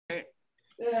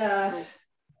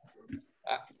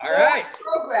All right.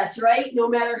 Progress, right? No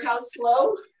matter how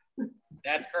slow.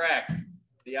 That's correct.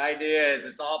 The idea is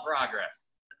it's all progress.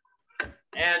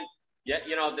 And yet,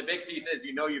 you know, the big piece is,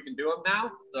 you know, you can do them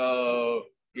now. So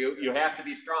you have to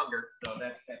be stronger. So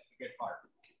that's the good part.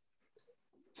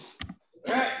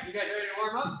 All right, you guys ready to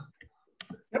warm up?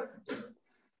 Yep.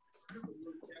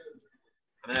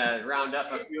 I'm gonna round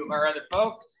up a few of our other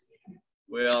folks.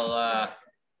 We'll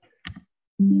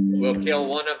kill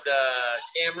one of the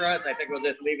cameras. I think we'll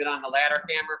just leave it on the ladder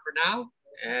camera for now.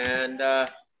 And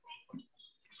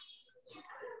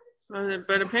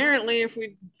but apparently, if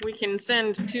we can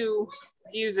send 2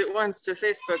 views at once to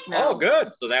Facebook now. Oh,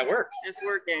 good. So that works. It's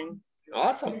working.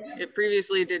 Awesome. It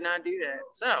previously did not do that.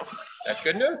 So that's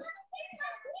good news.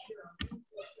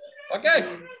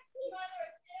 Okay.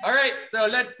 All right. So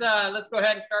let's go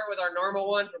ahead and start with our normal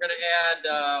ones. We're going to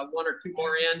add 1 or 2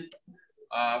 more in.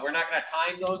 We're not going to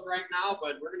time those right now,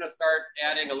 but we're going to start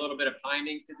adding a little bit of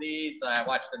timing to these. I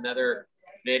watched another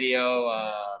video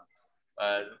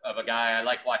of a guy. I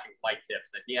like watching Flight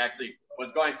Tips, and he actually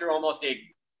was going through almost the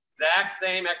exact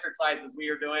same exercises we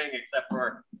are doing, except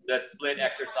for the split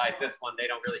exercise. This one, they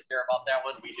don't really care about that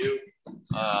one. We do.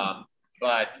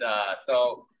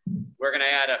 So we're going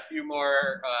to add a few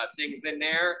more things in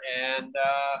there and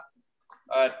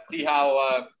see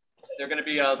how they're going to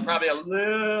be probably a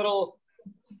little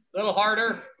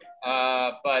harder,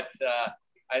 but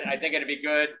I think it'll be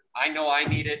good. I know I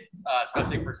need it,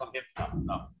 especially for some hip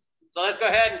stuff. So let's go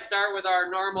ahead and start with our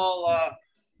normal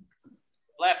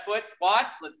left foot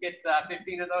squats. Let's get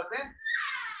 15 of those in.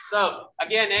 So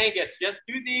again, Angus, just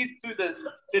do these to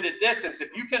the distance. If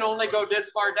you can only go this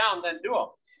far down, then do them.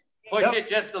 Push it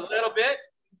just a little bit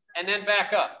and then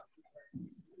back up.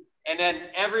 And then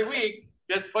every week,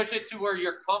 just push it to where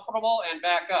you're comfortable and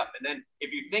back up. And then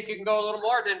if you think you can go a little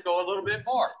more, then go a little bit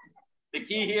more. The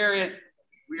key here is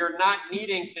we are not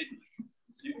needing to,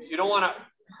 you don't want to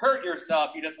hurt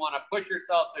yourself. You just want to push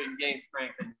yourself so you can gain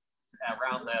strength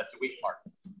around the weak part.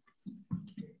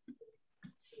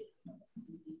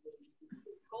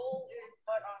 Goal is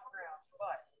butt on ground,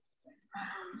 butt.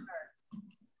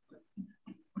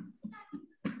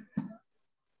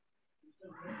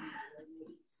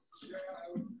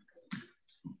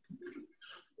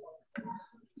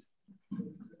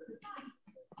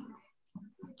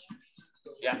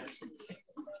 Yeah.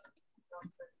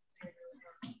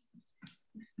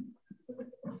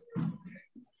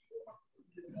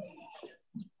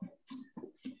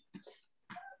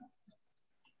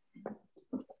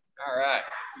 All right.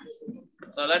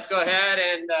 So let's go ahead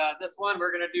and this one,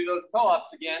 we're going to do those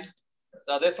toe-ups again.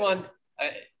 So this one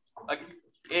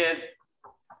is,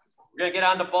 we're going to get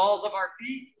on the balls of our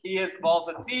feet. Key is the balls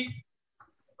of the feet.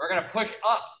 We're going to push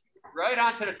up right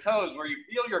onto the toes where you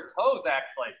feel your toes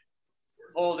actually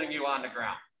holding you on the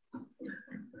ground.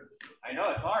 I know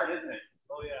it's hard, isn't it?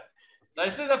 Oh yeah. So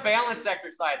this is a balance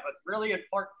exercise, but it's really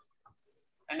important.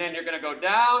 And then you're going to go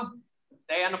down,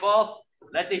 stay on the balls,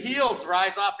 let the heels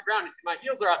rise off the ground. You see my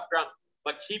heels are off the ground,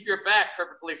 but keep your back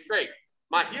perfectly straight.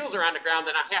 My heels are on the ground,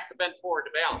 then I have to bend forward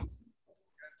to balance.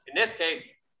 In this case,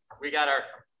 we got our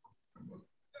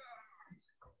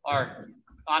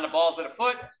on the balls of the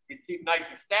foot. You keep nice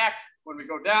and stacked when we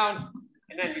go down,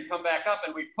 and then we come back up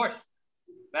and we push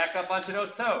back up onto those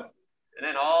toes, and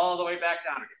then all the way back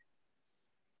down again.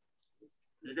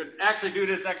 You could actually do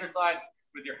this exercise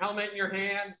with your helmet in your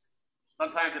hands.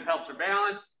 Sometimes it helps your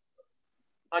balance.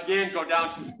 Again, go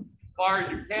down as far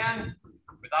as you can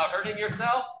without hurting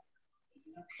yourself.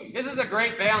 This is a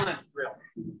great balance drill.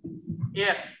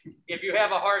 If you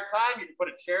have a hard time, you can put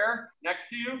a chair next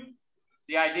to you.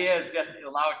 The idea is just to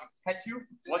allow it to catch you.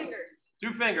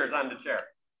 Two fingers on the chair.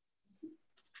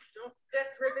 Don't death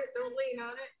grip it, don't lean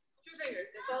on it. 2 fingers,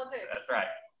 that's all it takes. That's right.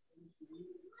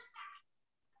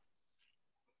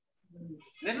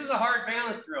 This is a hard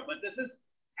balance drill, but this is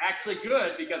actually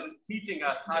good because it's teaching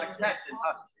us how to catch and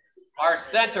how our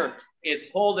center is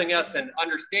holding us and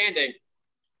understanding.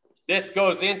 This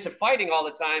goes into fighting all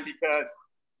the time because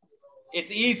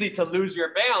it's easy to lose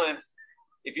your balance.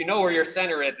 If you know where your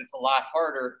center is, it's a lot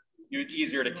harder, it's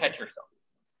easier to catch yourself.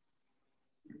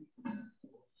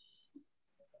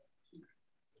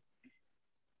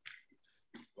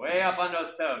 Way up on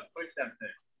those toes, push them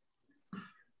things. And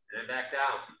then back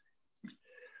down.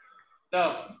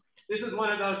 So this is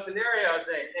one of those scenarios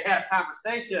they had a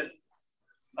conversation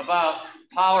about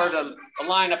power, the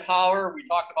line of power. We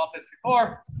talked about this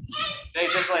before.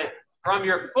 Basically, from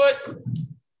your foot,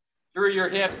 through your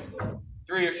hip,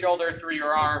 through your shoulder, through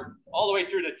your arm, all the way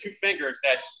through the 2 fingers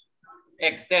that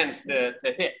extends to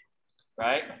hit,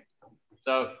 right?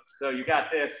 So you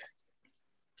got this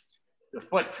the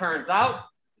foot turns out,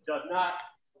 does not,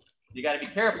 you got to be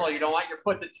careful. You don't want your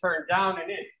foot to turn down and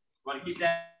in. You want to keep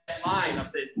that line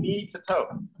of the knee to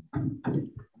toe.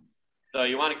 So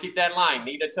you want to keep that line,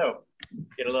 knee to toe.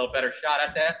 Get a little better shot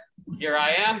at that. Here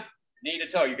I am, knee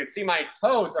to toe. You can see my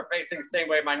toes are facing the same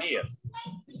way my knee is.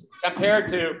 Compared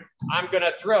to, I'm going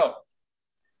to throw.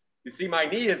 You see my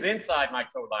knee is inside my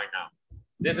toe line now.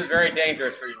 This is very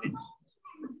dangerous for your knee.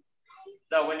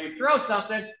 So when you throw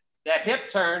something, that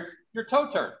hip turns, your toe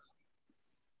turns.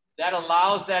 That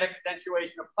allows that extension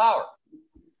of power.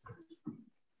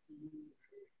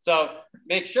 So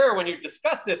make sure when you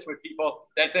discuss this with people,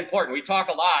 that's important. We talk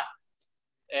a lot,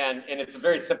 and it's a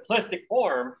very simplistic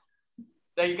form,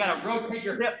 that you got to rotate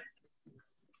your hip.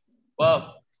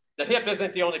 Well, the hip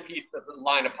isn't the only piece of the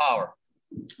line of power.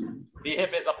 The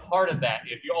hip is a part of that.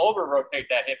 If you over-rotate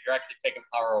that hip, you're actually taking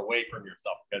power away from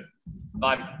yourself. Because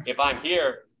if I'm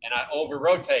here and I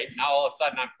over-rotate, now all of a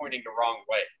sudden I'm pointing the wrong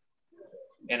way.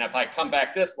 And if I come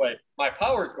back this way, my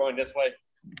power is going this way,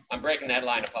 I'm breaking that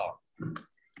line of power.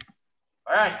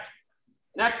 All right,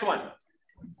 next one.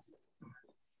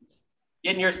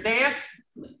 Get in your stance,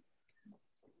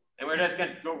 and we're just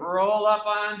gonna go roll up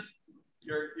on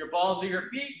your balls of your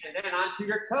feet and then onto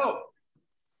your toe.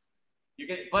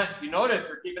 But you notice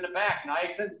we're keeping it back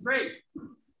nice and straight.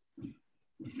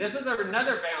 This is another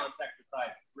balance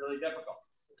exercise. It's really difficult.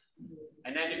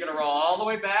 And then you're gonna roll all the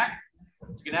way back.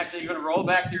 You're gonna roll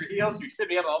back to your heels. You should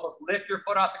be able to almost lift your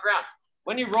foot off the ground.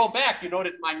 When you roll back, you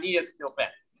notice my knee is still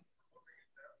bent.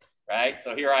 Right,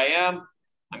 so here I am.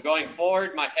 I'm going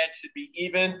forward. My head should be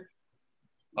even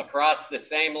across the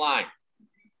same line.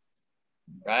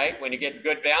 Right, when you get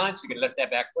good balance, you can lift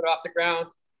that back foot off the ground.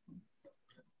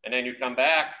 And then you come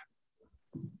back.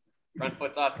 Front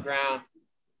foot's off the ground.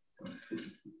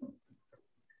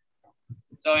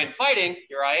 So in fighting,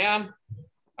 here I am.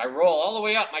 I roll all the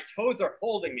way up. My toes are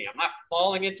holding me. I'm not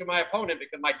falling into my opponent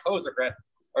because my toes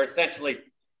are essentially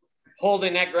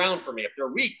holding that ground for me. If they're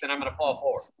weak, then I'm going to fall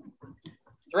forward.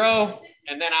 Throw,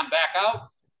 and then I'm back out.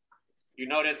 You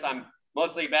notice I'm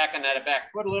mostly back on that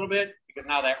back foot a little bit because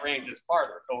now that range is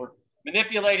farther. So we're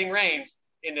manipulating range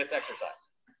in this exercise.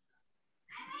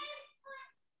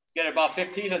 Let's get about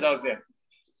 15 of those in.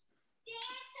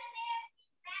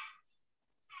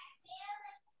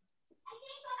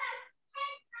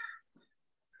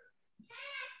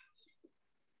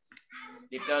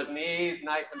 Keep those knees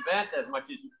nice and bent as much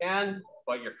as you can,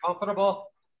 but you're comfortable.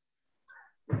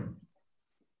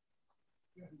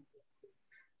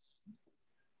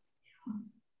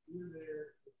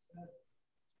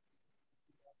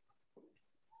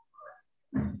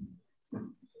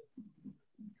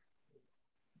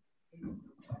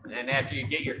 And after you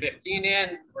get your 15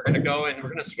 in, we're going to go and we're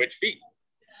going to switch feet.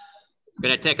 We're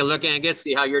going to take a look and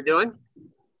see how you're doing.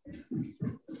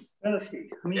 Let's see.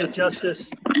 Let me adjust this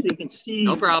so you can see.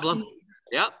 No problem.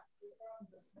 Yep.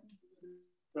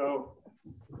 So.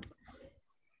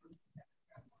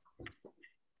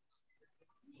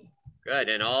 Good.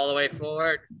 And all the way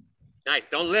forward. Nice.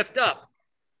 Don't lift up.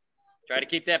 Try to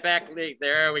keep that back leg.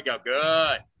 There we go.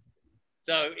 Good.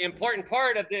 So important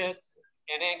part of this,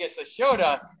 and Angus has showed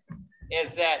us,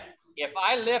 is that if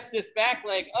I lift this back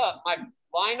leg up, my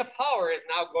line of power is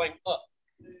now going up.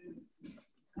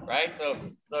 Right? So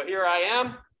here I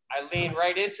am. I lean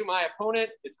right into my opponent.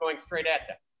 It's going straight at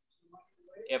them.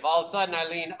 If all of a sudden I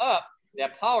lean up,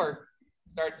 that power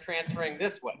starts transferring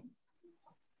this way.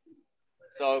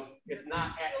 So it's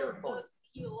not at your opponent.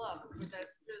 Peel up, but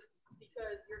that's just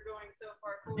because you're going so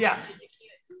far forward yes. that you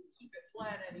can't keep it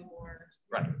flat anymore.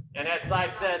 Right. And as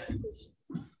Saib said,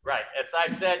 right. As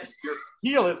Saib said, your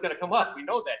heel is going to come up. We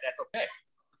know that. That's okay.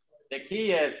 The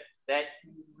key is that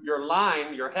your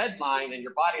line, your head line and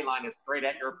your body line is straight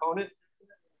at your opponent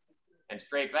and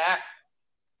straight back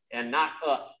and not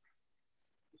up.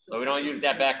 So we don't use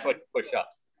that back foot to push up.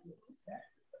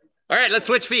 All right, let's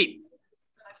switch feet.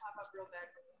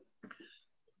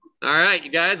 All right, you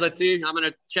guys, let's see. I'm going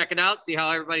to check it out, see how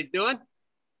everybody's doing.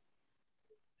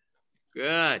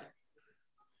 Good.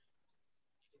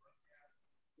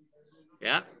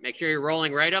 Yeah, make sure you're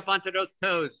rolling right up onto those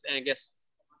toes, Angus.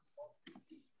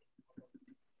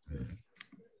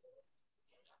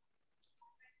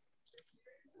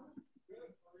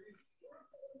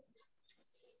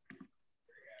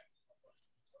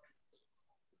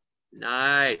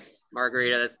 Nice,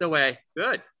 Margarita, that's the way.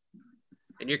 Good.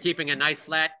 And you're keeping a nice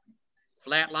flat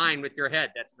line with your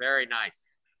head. That's very nice.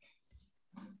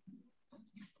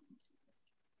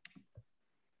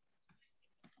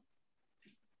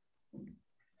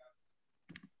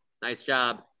 Nice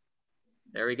job.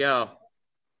 There we go.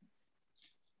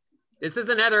 This is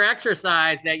another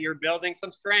exercise that you're building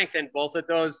some strength in both of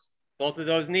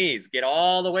those knees. Get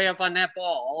all the way up on that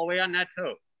ball, all the way on that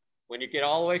toe. When you get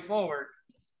all the way forward,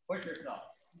 push yourself.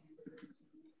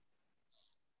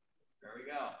 There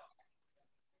we go.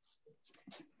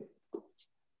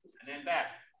 And then back.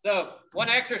 So one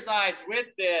exercise with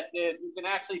this is you can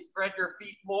actually spread your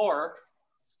feet more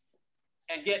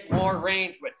and get more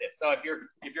range with this. So if you're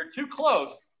too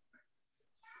close,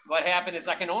 what happened is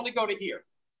I can only go to here,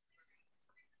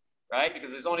 right? Because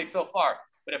there's only so far.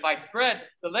 But if I spread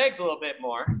the legs a little bit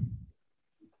more,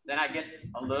 then I get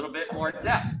a little bit more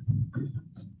depth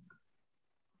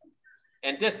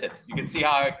and distance. You can see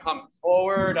how I come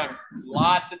forward. I'm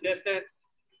lots of distance.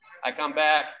 I come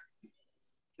back.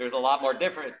 There's a lot more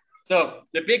difference. So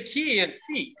the big key in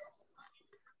feet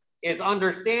is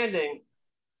understanding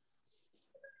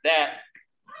that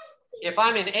if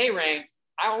I'm in A range,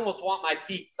 I almost want my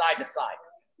feet side to side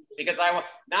because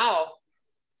now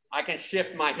I can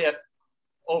shift my hip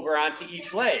over onto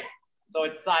each leg. So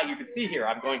it's side, you can see here,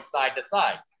 I'm going side to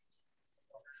side.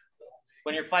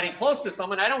 When you're fighting close to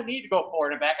someone, I don't need to go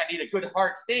forward and back. I need a good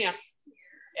hard stance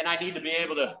and I need to be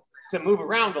able to move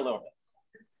around a little bit.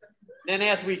 Then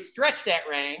as we stretch that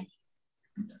range,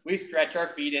 we stretch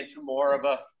our feet into more of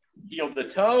a heel to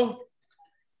toe,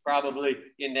 probably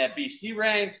in that BC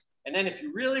range. And then if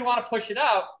you really want to push it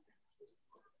out,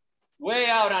 way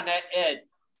out on that edge.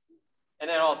 And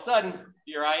then all of a sudden,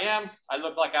 here I am. I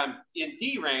look like I'm in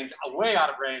D range, way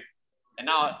out of range. And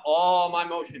now all my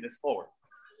motion is forward.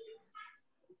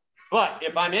 But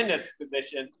if I'm in this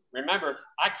position, remember,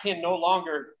 I can no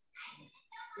longer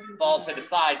fall to the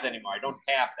sides anymore. I don't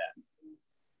have that.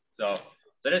 So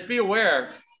just be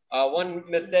aware. One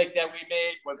mistake that we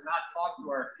made was not talk to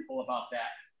our people about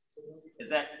that. Is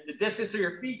that the distance of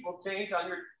your feet will change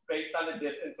based on the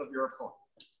distance of your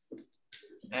opponent.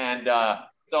 And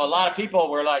so a lot of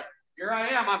people were like, here I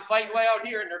am, I'm fighting way out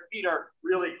here and their feet are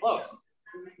really close.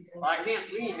 Well, I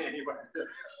can't lean anywhere.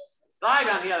 Side,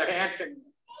 on the other hand,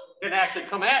 can actually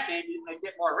come at me and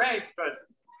get more range because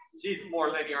she's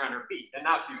more linear on her feet. And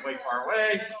now she's way far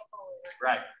away,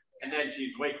 right? And then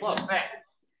she's way close back.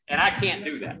 And I can't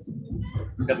do that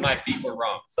because my feet were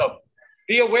wrong. So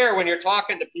be aware when you're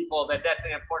talking to people that that's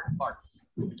an important part.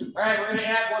 All right, we're gonna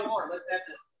add one more. Let's add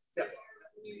this. Yep.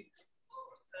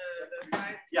 The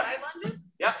side lunges?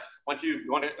 Yep. Once you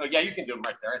want to, oh yeah, you can do them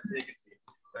right there. You can see it.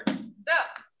 So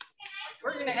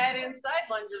we're gonna add in side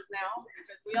lunges now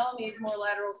because we all need more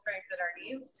lateral strength in our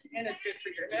knees and it's good for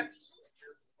your hips.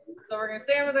 So we're gonna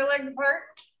stand with our legs apart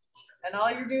and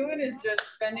all you're doing is just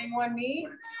bending one knee.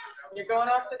 You're going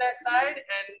off to that side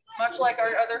and much like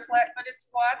our other flat-footed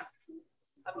squats,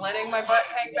 I'm letting my butt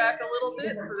hang back a little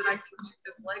bit so that I can keep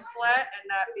this leg flat and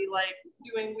not be like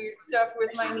doing weird stuff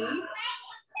with my knee.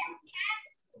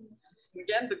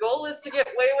 Again, the goal is to get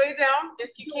way, way down.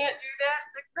 If you can't do that,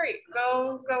 then great.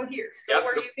 Go here. Go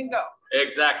where you can go.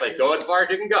 Exactly. Go as far as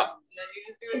you can go. And then you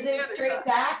just do Is it straight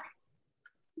back?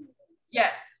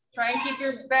 Yes. Try and keep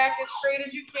your back as straight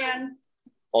as you can.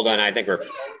 Hold on, I think we're.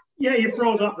 Yeah, you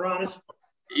froze up, Ronis.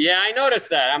 Yeah, I noticed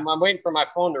that. I'm waiting for my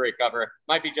phone to recover.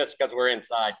 Might be just because we're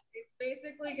inside. It's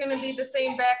basically going to be the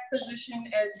same back position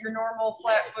as your normal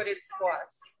flat-footed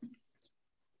squats.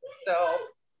 So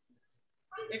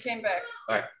it came back.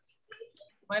 All right.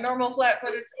 My normal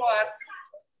flat-footed squats,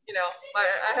 you know,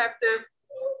 I have to,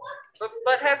 the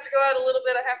butt has to go out a little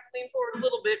bit. I have to lean forward a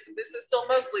little bit. But this is still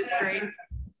mostly straight.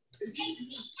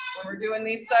 When we're doing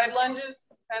these side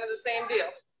lunges, kind of the same deal.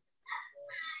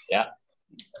 Yeah.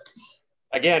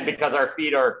 Again, because our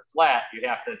feet are flat, you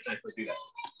have to essentially do that.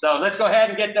 So let's go ahead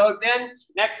and get those in.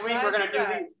 Next week, we're going to do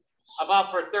these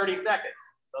about for 30 seconds.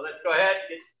 So let's go ahead,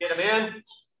 get them in,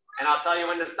 and I'll tell you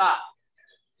when to stop.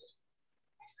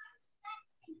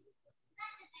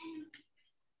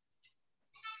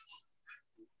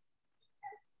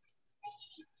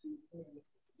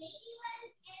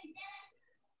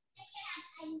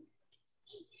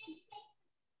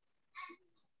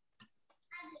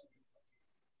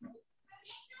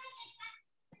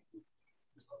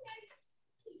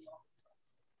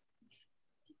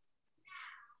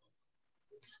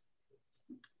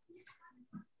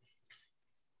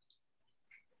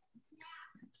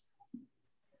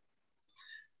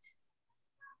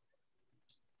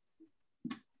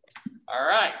 All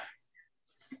right.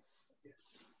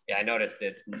 Yeah, I noticed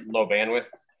it. Low bandwidth.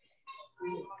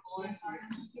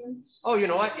 Oh, you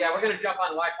know what? Yeah, we're going to jump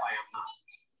on Wi-Fi. I'm not.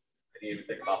 I didn't even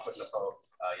think about putting the phone.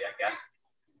 Yeah, gas.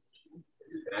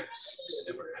 Connect. And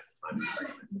then we're going to have to sign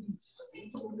it.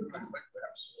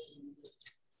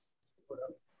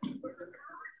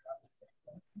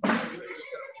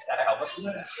 That'll help us.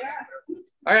 Yeah.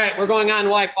 All right, we're going on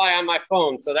Wi-Fi on my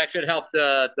phone, so that should help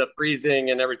the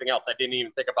freezing and everything else. I didn't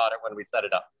even think about it when we set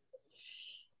it up.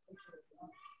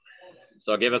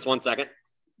 So give us 1 second.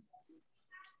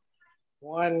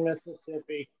 One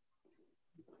Mississippi.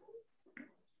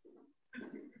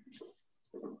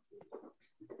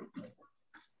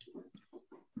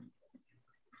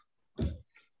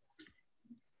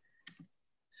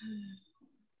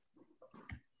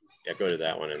 Yeah, go to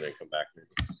that one and then come back.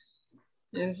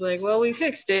 And it's like, well, we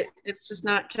fixed it. It's just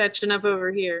not catching up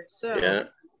over here. So Yeah,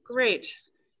 great.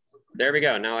 there we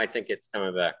go. Now I think it's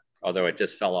coming back, although it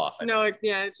just fell off. No, it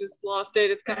just lost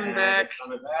it. It's coming back. It's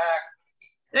coming back.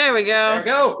 There we go. There we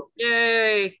go.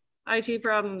 Yay. IT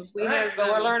problems. We All right, have so them.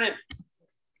 we're learning.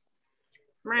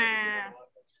 All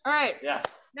right. Yeah.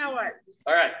 Now what?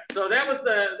 All right. So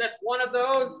that's one of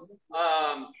those.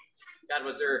 God,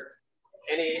 was there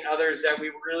any others that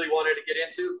we really wanted to get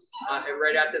into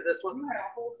right after this one?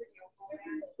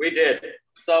 We did.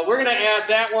 So we're going to add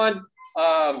that one.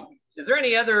 Is there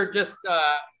any other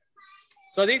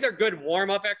so these are good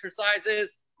warm-up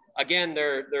exercises. Again,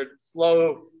 they're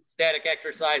slow static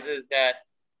exercises that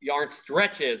aren't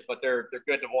stretches, but they're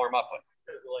good to warm up with.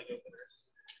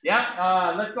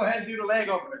 Yeah, let's go ahead and do the leg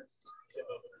opener.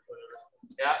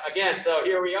 Yeah, again, so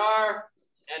here we are,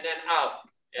 and then out,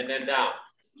 and then down,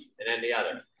 and then the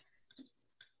other.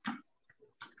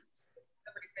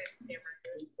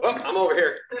 Oh, I'm over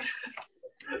here.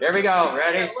 There we go,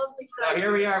 ready? So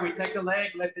here we are, we take the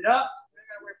leg, lift it up,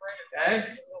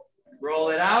 okay? Roll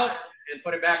it out, and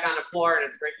put it back on the floor, and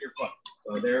then straighten your foot.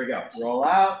 So there we go, roll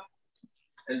out,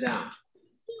 and down.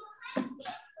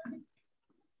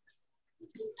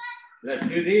 Let's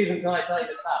do these until I tell you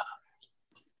to stop.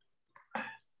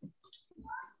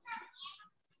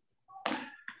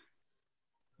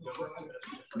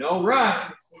 No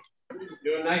rush.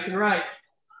 Do it nice and right.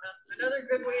 Another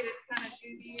good way to kind of do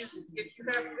these, if you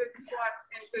have good squats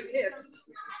and good hips,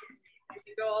 if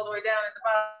you go all the way down at the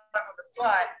bottom of the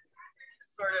squat,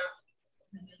 sort of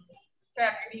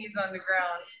tap your knees on the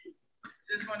ground.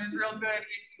 This one is real good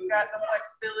if you've got the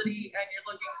flexibility and you're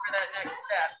looking for that next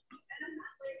step.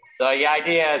 So the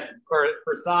idea is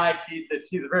for side, she's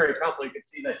very comfortable. You can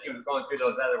see that she was going through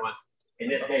those other ones. In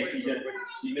this case,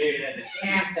 she made it as a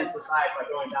handstand to side by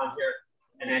going down here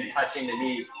and then touching the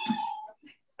knees,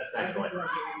 essentially.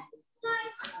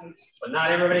 But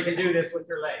not everybody can do this with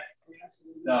your leg.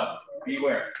 So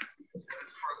beware.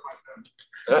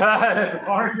 That's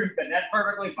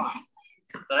perfectly fine.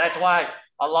 So that's why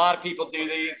a lot of people do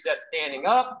these just standing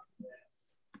up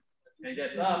and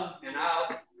just up and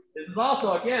out. This is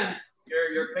also, again,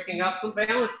 you're picking up some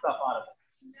balance stuff out of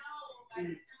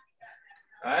it.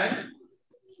 All right?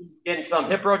 Getting some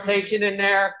hip rotation in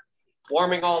there,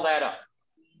 warming all that up.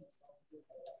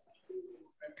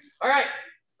 All right,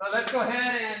 so let's go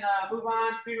ahead and move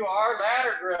on to our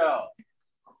ladder drill.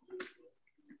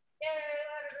 Yay,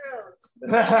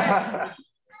 ladder drills.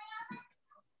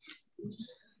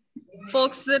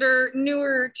 Folks that are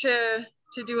newer to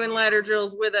doing ladder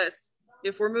drills with us,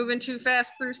 if we're moving too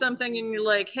fast through something and you're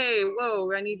like, hey,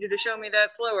 whoa, I need you to show me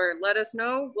that slower, let us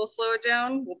know. We'll slow it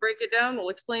down. We'll break it down. We'll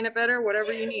explain it better,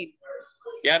 whatever you need.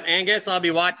 Yep, Angus, I'll be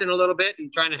watching a little bit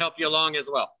and trying to help you along as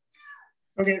well.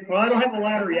 Okay, well, I don't have a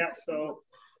ladder yet, so.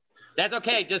 That's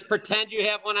okay. Just pretend you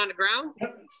have one on the ground.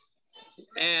 Yep.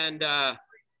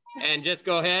 And just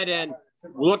go ahead and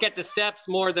look at the steps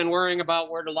more than worrying about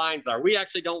where the lines are. We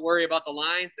actually don't worry about the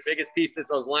lines. The biggest piece is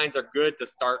those lines are good to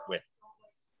start with.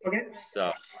 Okay. So.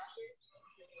 All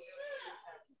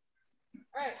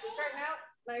right, so starting out,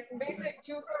 nice and basic,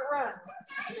 2-foot run.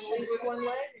 You're gonna lead with one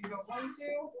leg and go 1, 2,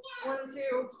 1, 2, 1, 2.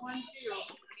 Each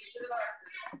of the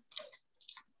bars.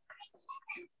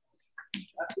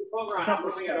 That's 2-foot run. I'm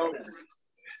moving it over.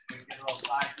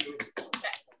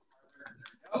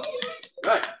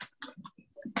 Good.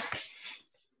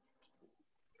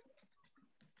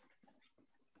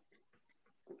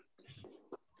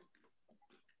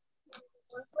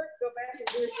 Go back and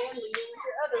do it again, leading with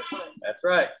your other foot. That's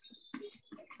right.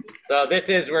 So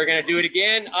we're going to do it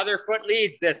again. Other foot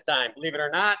leads this time. Believe it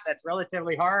or not, that's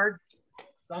relatively hard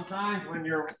sometimes when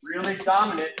you're really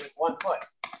dominant with one foot.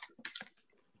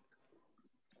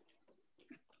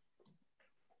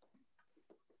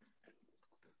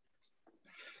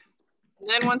 And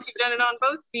then once you've done it on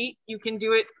both feet, you can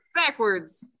do it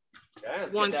backwards. Okay,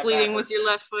 once leading with your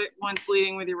left foot, once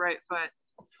leading with your right foot.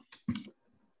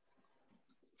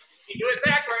 You do it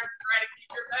backwards, try to keep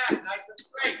your back nice and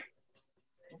straight.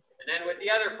 And then with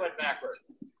the other foot backwards.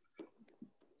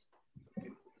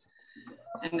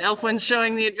 And Elfwin's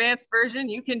showing the advanced version.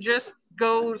 You can just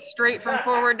go straight from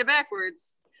forward to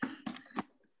backwards.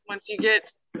 Once you get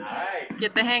Nice.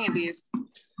 Get the hang of these.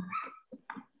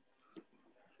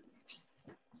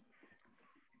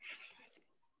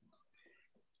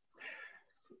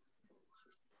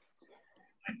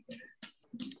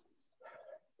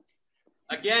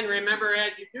 Again, remember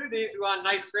as you do these, we want a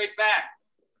nice straight back.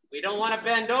 We don't want to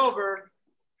bend over.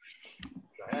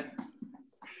 Go ahead.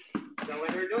 So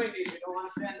when you're doing these, you don't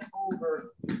want to bend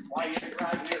over while you're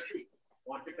driving your feet.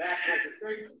 Want your back nice and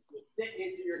straight, you sit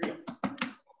into your heels.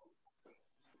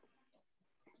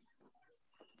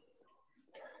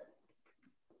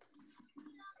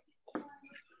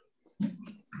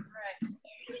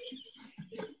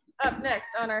 Up next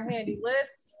on our handy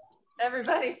list,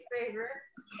 everybody's favorite,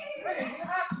 we're gonna do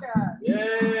hopscotch.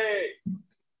 Yay!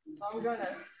 So I'm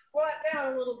gonna squat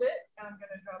down a little bit, and I'm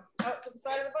gonna jump out to the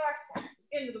side of the box,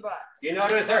 into the box. You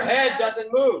notice her head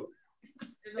doesn't move.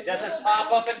 It doesn't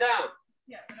pop up and down.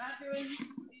 Yeah, we're not doing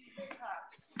these big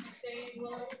hops. Staying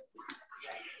low,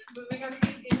 moving our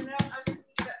feet in and out under the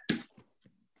step.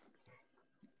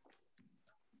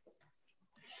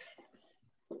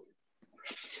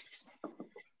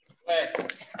 Okay.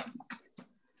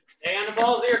 Stay on the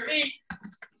balls of your feet.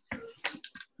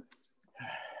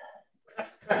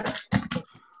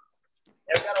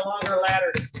 They've got a longer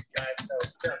ladder this week, guys, so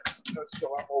sure. That's still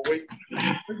a lot more weight.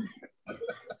 There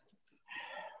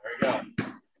we go.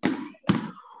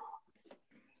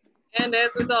 And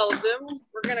as with all of them,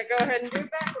 we're gonna go ahead and do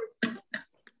it backwards.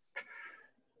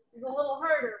 It's a little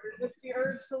harder, resist the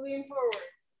urge to lean forward.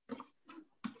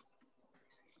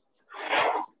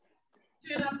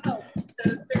 Chin up helps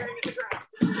instead of staring at the ground.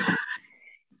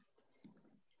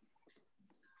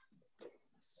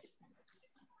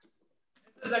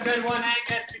 This is a good one,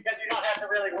 Angus, because you don't have to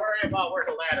really worry about where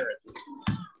the ladder is.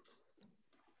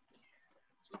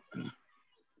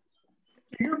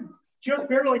 You're just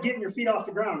barely getting your feet off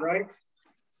the ground, right?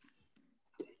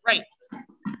 Right.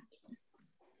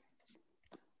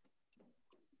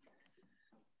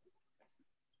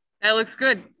 That looks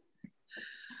good.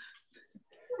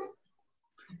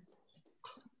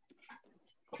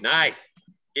 Nice.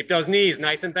 Keep those knees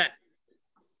nice and bent.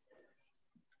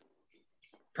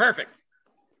 Perfect.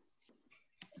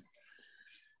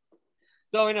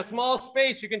 So in a small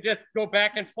space, you can just go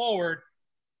back and forward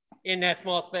in that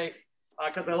small space.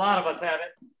 Because a lot of us have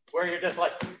it where you're just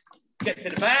like, get to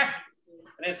the back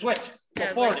and then switch. Go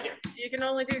Yeah, forward like, again. you can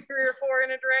only do 3 or 4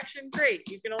 in a direction. Great.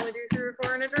 You can only do 3 or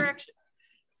 4 in a direction.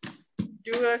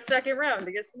 Do a second round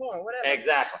to get some more, whatever.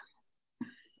 Exactly.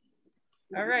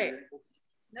 All right.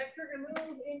 Next, we're going to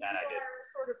move into our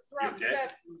sort of drop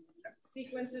step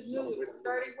sequence of moves,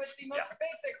 starting with the most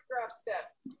basic drop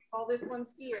step. Call this one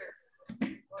skier.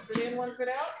 1 foot in, 1 foot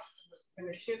out. I'm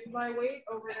going to shift my weight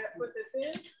over that foot that's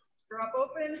in. Drop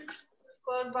open,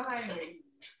 close behind me.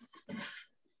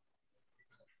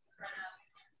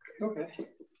 Okay.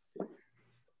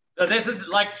 So this is,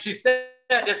 like she said,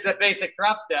 this is a basic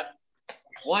drop step.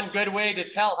 One good way to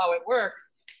tell how it works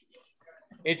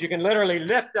is you can literally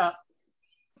lift up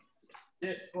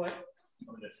this foot.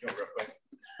 I'm gonna show real quick.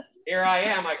 Here I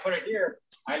am, I put it here,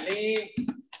 I lean,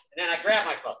 and then I grab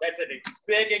myself. That's a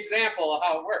big example of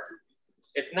how it works.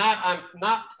 It's not, I'm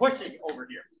not pushing over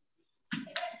here.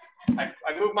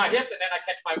 I move my hip and then I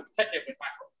catch it with my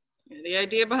foot. The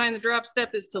idea behind the drop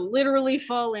step is to literally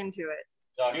fall into it.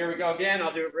 So here we go again,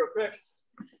 I'll do it real quick.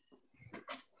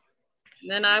 And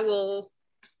then I will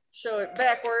show it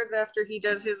backwards after he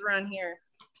does his run here.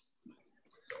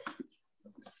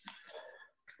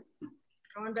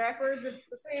 Going backwards, it's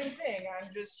the same thing. I'm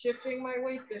just shifting my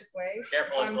weight this way.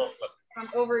 Careful, it's a little slip. I'm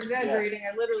over exaggerating.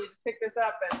 I literally just pick this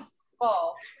up and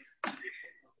fall.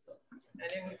 And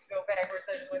then go backwards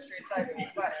and go straight sideways.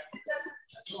 But it doesn't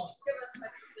give us much.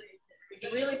 If you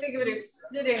really think of it as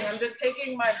sitting, I'm just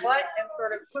taking my butt and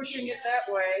sort of pushing it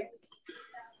that way.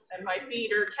 And my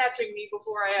feet are catching me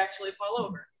before I actually fall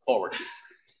over. Forward.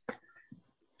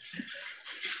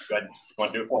 Good. You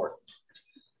want to do it forward?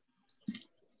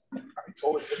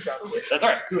 That's all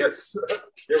right. Yes.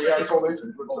 Here we are. Put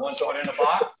one foot in the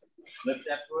box. Lift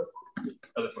that foot.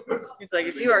 Other foot goes. He's like,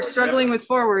 if you are struggling with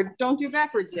forward, don't do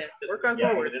backwards yet. Work on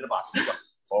forward. Put it in the box. There you go.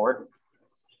 Forward.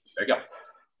 There you go.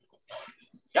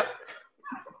 Yep.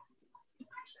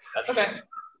 That's okay.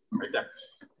 Right there.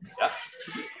 Yeah.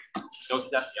 Don't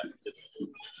step. Yep. Just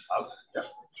out. Yep.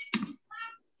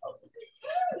 Out.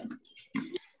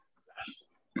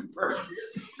 Perfect.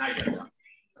 Now you get it.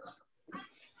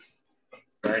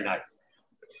 Very nice.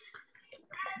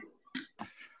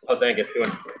 How's Angus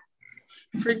doing?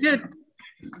 Pretty good.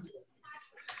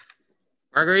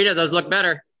 Margarita, those look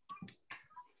better.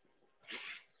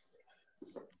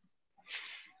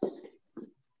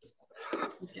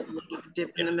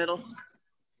 Dip in the middle.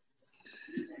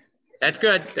 That's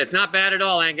good. It's not bad at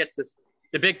all, Angus.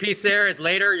 The big piece there is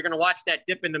later, you're going to watch that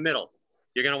dip in the middle.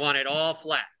 You're going to want it all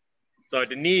flat. So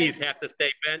the knees have to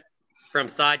stay bent from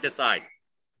side to side.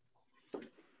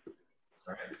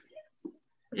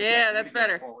 Yeah, that's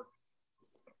better.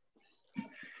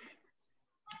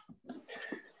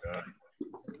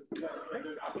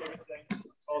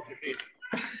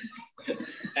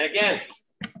 And again,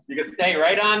 you can stay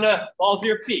right on the balls of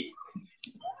your feet.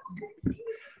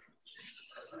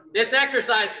 This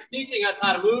exercise is teaching us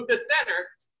how to move to center,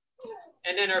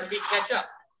 and then our feet catch up.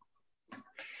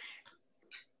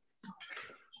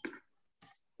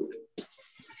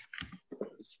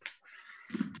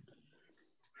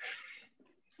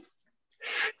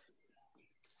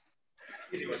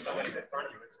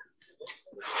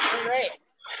 All right.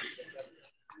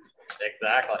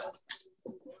 Exactly.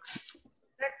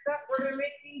 Next up, we're gonna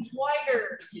make these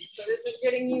wider. So this is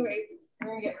getting you we're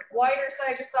gonna get wider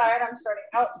side to side. I'm starting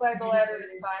outside the ladder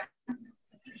this time.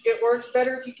 It works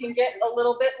better if you can get a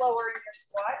little bit lower in your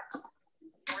squat.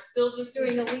 We're still just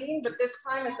doing the lean, but this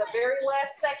time at the very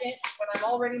last second, when I'm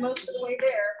already most of the way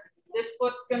there, this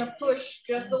foot's gonna push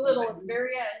just a little at the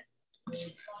very end.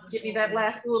 Give you that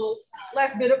last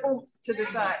bit of oomph to the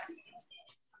side.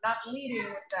 Not leading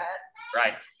with that.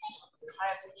 Right.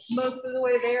 Most of the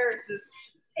way there is this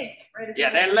right at the Yeah,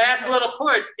 that last little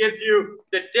push gives you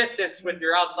the distance with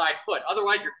your outside foot.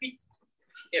 Otherwise, your feet,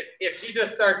 if he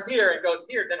just starts here and goes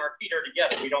here, then our feet are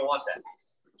together. We don't want that.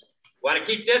 We want to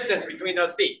keep distance between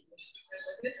those feet.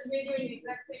 This is me doing the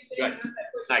exact same thing. Good.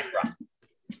 Nice, bro.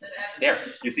 There,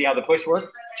 you see how the push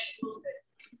works?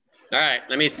 All right,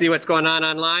 let me see what's going on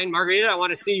online. Margarita, I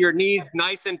want to see your knees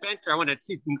nice and bent. I want to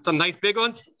see some nice big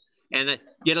ones. And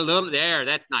get a little, there,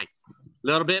 that's nice. A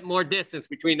little bit more distance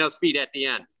between those feet at the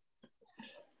end.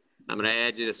 I'm gonna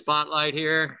add you the spotlight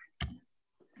here.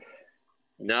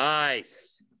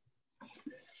 Nice.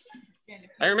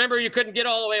 I remember you couldn't get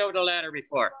all the way over the ladder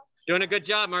before. Doing a good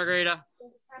job, Margarita.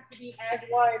 Doesn't have to be as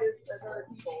wide as other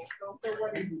people. So for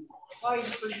what is wide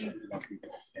for you.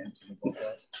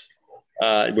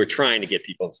 We're trying to get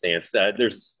people in stance.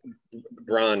 There's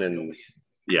Ron and,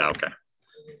 yeah, okay.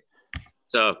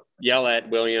 So yell at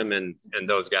William and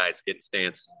those guys get in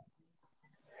stance.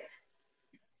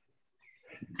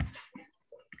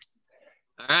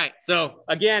 All right, so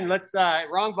again, let's,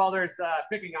 Wrongbalder's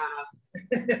picking on us.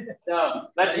 So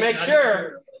let's make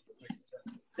sure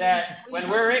that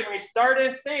when we start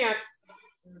in stance,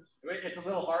 it's a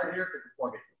little hard here.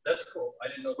 That's cool. I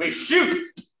didn't know. We shoot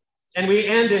and we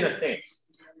end in a stance.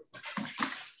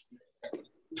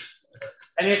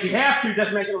 And if you have to,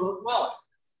 just make it a little smaller.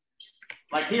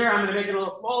 Like here, I'm going to make it a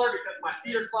little smaller because my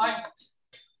feet are sliding.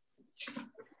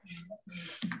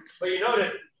 But you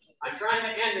notice, I'm trying to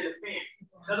end in a stance.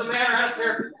 Doesn't matter, I don't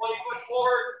care if it's 20 foot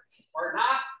forward or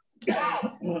not.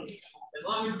 As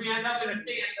long as we end up in a stance,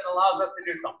 it allows us to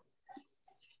do something.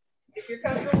 If you're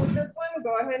comfortable with this one,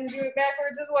 go ahead and do it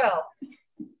backwards as well.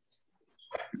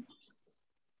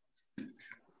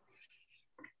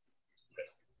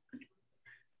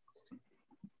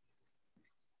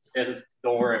 Yeah, just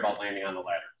don't worry about landing on the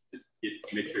ladder. Just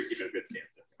make sure you keep it a good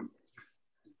stance. You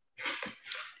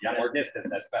got more distance,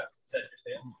 that's better. Set your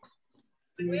stance.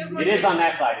 It is on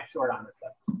that side, it's short on this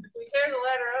side. If we tear the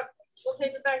ladder up, we'll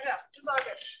take it back down. It's all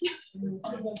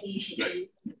good. Good.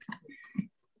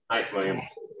 Nice, William.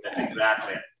 That's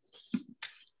exactly it.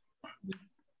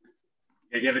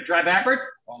 Okay, give it a try backwards.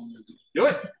 Do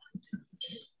it.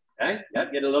 Okay, yeah,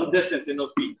 get a little distance in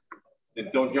those feet.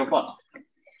 And don't jump up.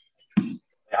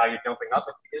 How you're jumping up?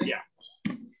 Yeah.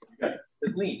 Good.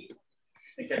 Just lean.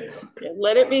 Okay. Yeah,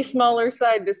 let it be smaller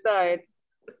side to side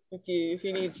if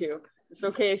you need to. It's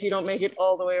okay if you don't make it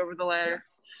all the way over the ladder.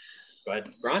 Go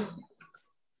ahead, Ron.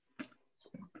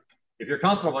 If you're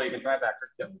comfortable, you can try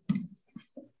backwards too.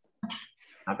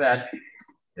 Not bad.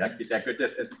 Yeah, get that good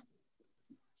distance.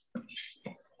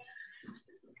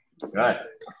 Good.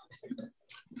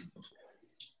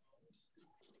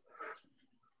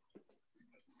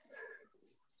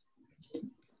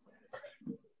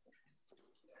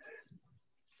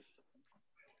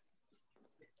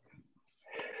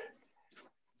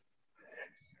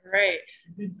 Right.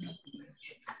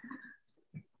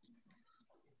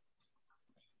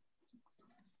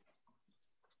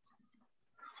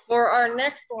 For our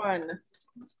next one,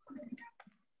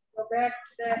 go back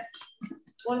to that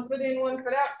 1 foot in, 1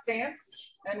 foot out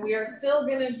stance. And we are still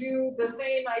gonna do the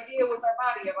same idea with our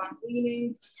body of I'm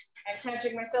leaning and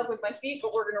catching myself with my feet,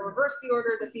 but we're gonna reverse the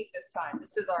order of the feet this time.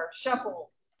 This is our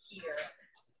shuffle here.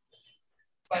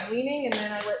 So I'm leaning and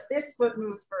then I let this foot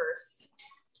move first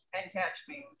and catch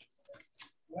me.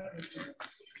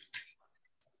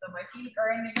 So my feet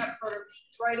are ending up sort of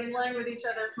right in line with each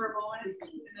other for a moment, and then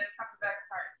coming back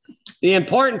apart. The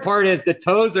important part is the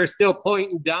toes are still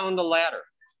pointing down the ladder.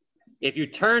 If you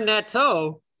turn that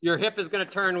toe, your hip is going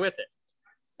to turn with it.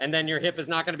 And then your hip is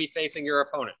not going to be facing your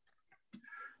opponent.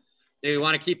 So you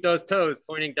want to keep those toes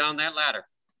pointing down that ladder.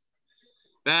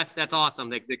 Bess, that's awesome.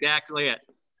 That's exactly it.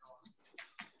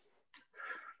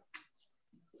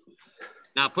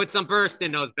 Now put some burst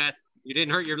in those, Bess. You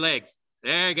didn't hurt your legs.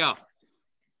 There you go.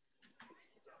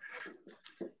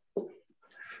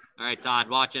 All right, Todd,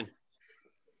 watching.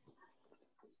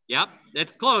 Yep,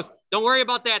 it's close. Don't worry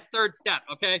about that third step,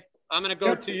 okay? I'm going to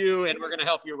go to you, and we're going to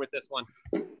help you with this one.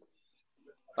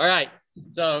 All right,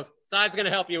 so Side's going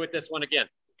to help you with this one again.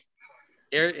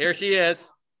 Here she is.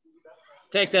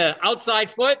 Take the outside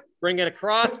foot, bring it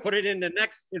across, put it in the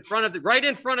next, right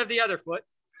in front of the other foot,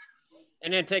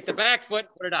 and then take the back foot,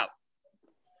 put it out.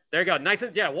 There you go. Nice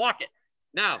and, yeah, walk it.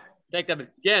 Now, take them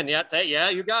again. Yeah,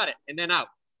 you got it. And then out.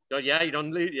 So, yeah, you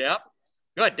don't leave. Yep.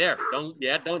 Good. There.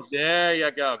 There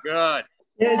you go. Good.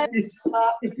 Yeah,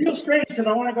 it feels strange because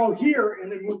I want to go here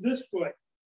and then move this foot.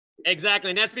 Exactly.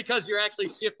 And that's because you're actually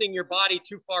shifting your body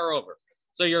too far over.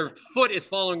 So your foot is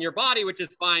following your body, which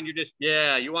is fine. You just,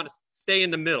 you want to stay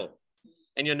in the middle.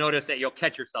 And you'll notice that you'll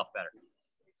catch yourself better.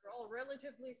 These are all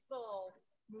relatively small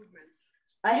movements.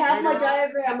 I have my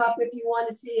diagram up if you want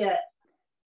to see it.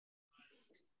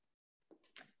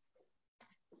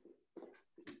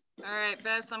 All right,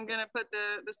 Bess, I'm gonna put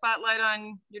the spotlight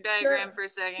on your diagram for a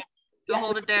second. So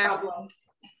hold it there. Problem.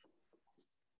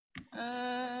 Bam.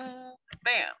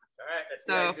 All right, that's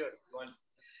very good.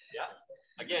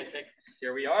 Yeah. Again,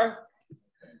 here we are.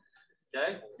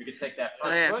 Okay, you can take that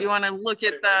front foot, if you want to look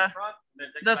at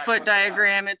the foot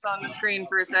diagram, it's on the screen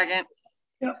for a second.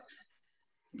 Yep.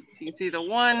 So you can see the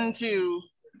 1, 2,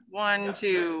 1,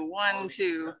 2, 1,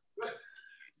 2.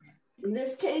 In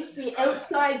this case, the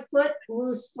outside foot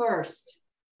moves first.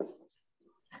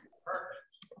 Perfect.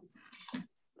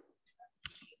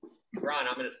 Ron,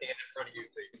 I'm going to stand in front of you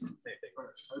so you can see the same thing.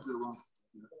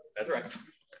 That's right.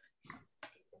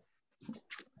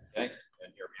 Okay,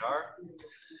 and here we are.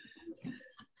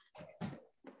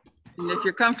 And if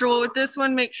you're comfortable with this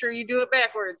one, make sure you do it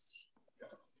backwards.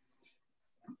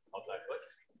 Outside foot.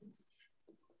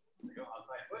 There we go,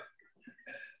 outside foot.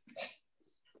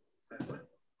 Outside foot.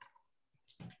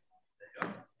 There you go.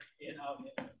 In, out,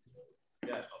 in.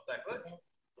 Yeah, outside foot.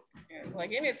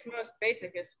 Like in its most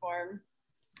basicest form,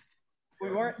 we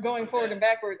weren't going forward and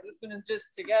backwards. This one is just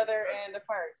together and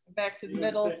apart, back to the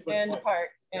middle and apart,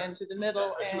 and to the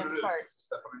middle and apart.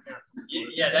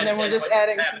 Yeah, and then we're just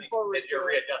adding some forward. You're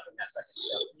readjusting that second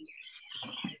step.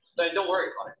 So don't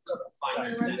worry about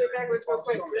it. Run it backwards real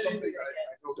quick.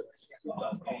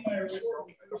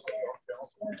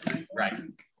 Right.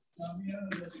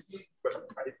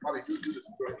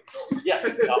 Yes,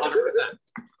 100%.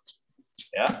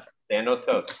 Yeah, stand those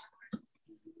toes.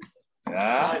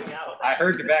 Yeah, I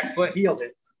heard the back foot healed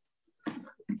it.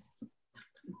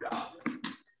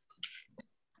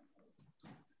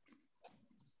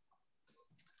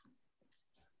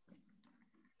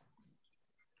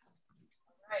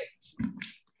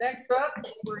 Next up,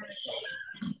 we're going to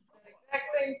take the exact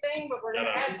same thing, but we're going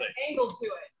to add some angle to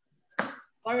it.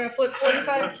 So I'm going to flip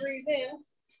 45 degrees in.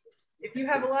 If you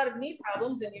have a lot of knee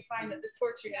problems and you find that this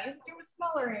torques your knees, do a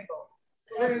smaller angle.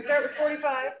 So we're going to start with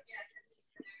 45.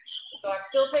 So I'm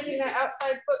still taking that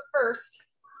outside foot first,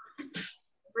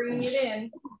 bringing it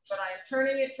in, but I'm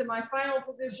turning it to my final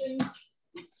position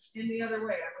in the other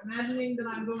way. I'm imagining that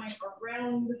I'm going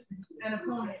around an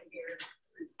opponent here.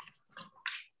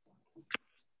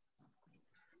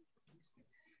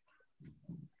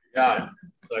 Got it.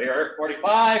 So here,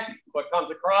 45, foot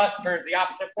comes across, turns the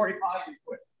opposite 45, and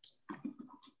quit.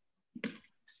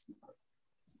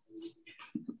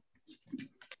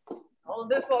 All of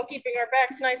this while keeping our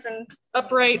backs nice and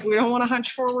upright. We don't want to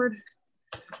hunch forward.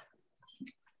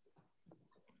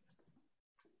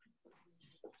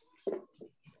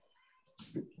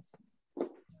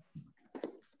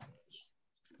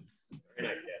 Very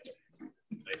nice, Catherine.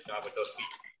 Nice job with those feet.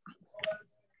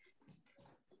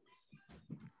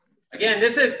 Again,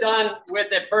 this is done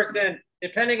with a person,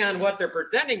 depending on what they're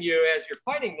presenting you as you're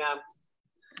fighting them.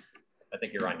 I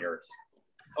think you're on yours.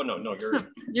 Oh, no, you're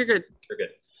You're good. You're good.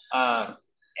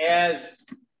 As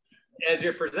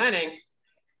you're presenting,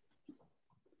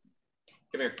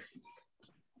 come here.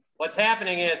 What's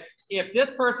happening is if this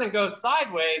person goes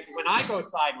sideways, when I go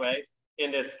sideways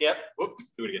in this skip, whoops,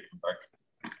 do it again, sorry.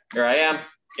 Here I am.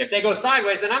 If they go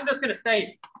sideways, then I'm just gonna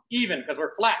stay even because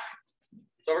we're flat.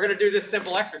 So we're gonna do this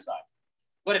simple exercise.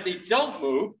 But if they don't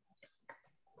move,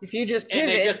 if you just pivot,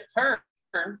 and they just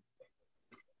turn,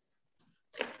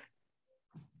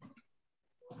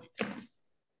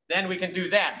 then we can do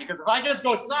that. Because if I just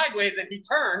go sideways and he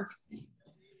turns,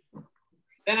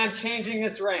 then I'm changing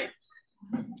his range.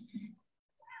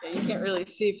 Yeah, you can't really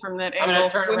see from that I'm gonna angle.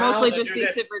 turn We around mostly and just do see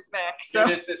this. Sifford's back. So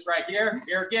So this right here.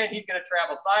 Here again, he's gonna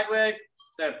travel sideways.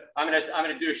 So I'm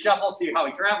gonna do a shuffle, see how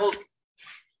he travels.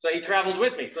 So he traveled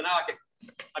with me. So now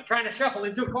I'm trying to shuffle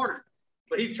into a corner,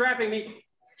 but he's trapping me,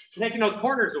 taking those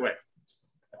corners away.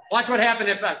 Watch what happens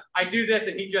if I do this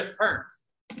and he just turns.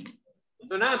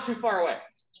 So now I'm too far away.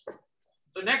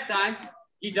 So next time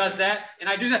he does that and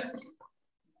I do this.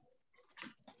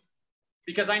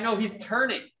 Because I know he's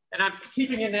turning and I'm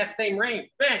keeping in that same range.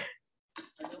 Bang,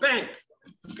 bang,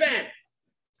 bang.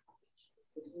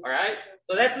 All right.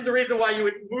 So that's the reason why you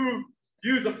would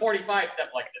use a 45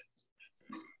 step like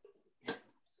this.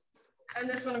 and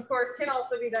this one, of course, can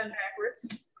also be done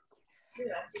backwards. You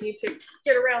know, you need to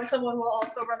get around someone while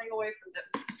also running away from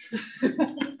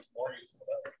them.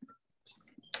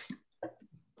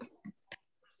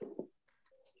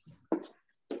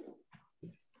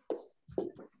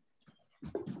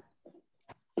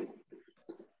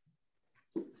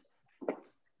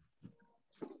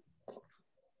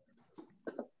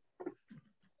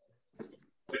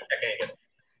 Angus.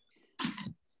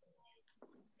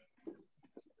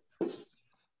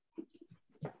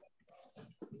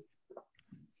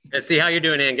 Let's see how you're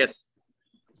doing, Angus.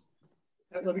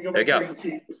 Let me go There you back go. there and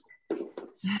see.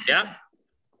 Yep.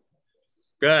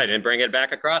 Good, and bring it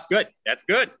back across. Good, that's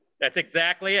good. That's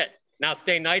exactly it. Now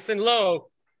stay nice and low.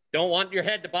 Don't want your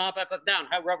head to bob up and down.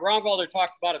 How Rongwalder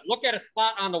talks about is look at a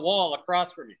spot on the wall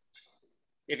across from you.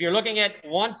 If you're looking at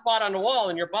one spot on the wall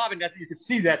and you're bobbing, that you can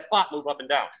see that spot move up and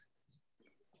down.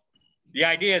 The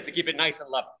idea is to keep it nice and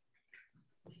level.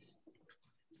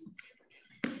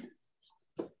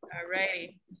 All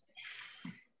righty.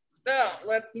 So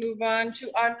let's move on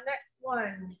to our next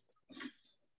one.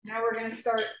 Now we're going to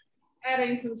start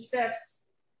adding some steps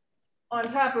on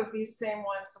top of these same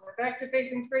ones. So we're back to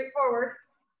facing straight forward.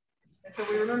 And so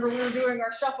we remember we were doing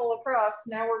our shuffle across.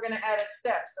 Now we're going to add a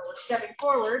step. So we're stepping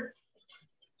forward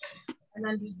and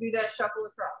then just do that shuffle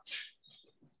across.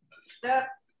 Step,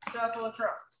 shuffle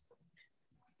across.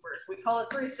 We call it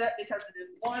 3-step because it is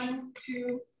 1,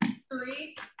 2,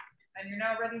 3. And you're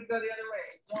now ready to go the other way.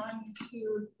 1,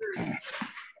 2, 3.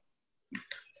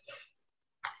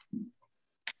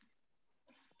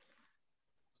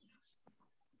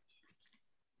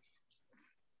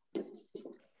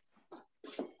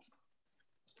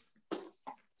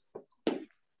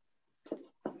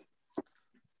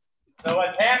 So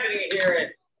what's happening here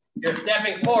is you're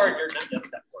stepping forward. You're not just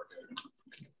step forward.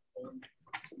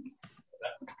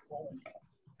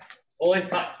 Pull and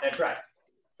cut. That's right.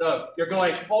 So you're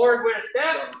going forward with a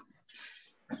step,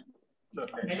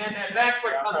 and then that back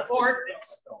foot comes forward,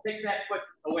 takes that foot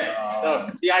away. So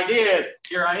the idea is,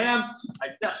 here I am, I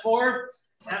step forward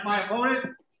at my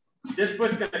opponent. This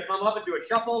foot's going to come up and do a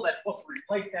shuffle that's supposed to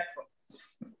replace that foot.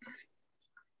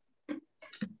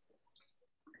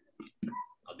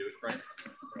 I'll do it front.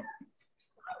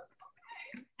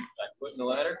 Back foot in the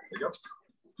ladder. There you go.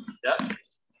 Step,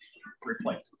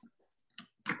 replace.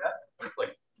 Step,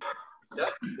 replace. Yep.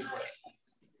 Yeah,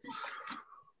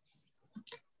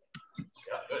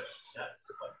 good. Yeah,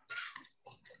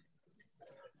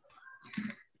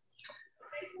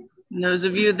 And those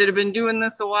of you that have been doing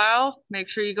this a while, make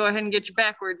sure you go ahead and get your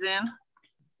backwards in.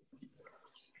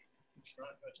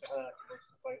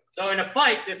 So in a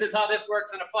fight, this is how this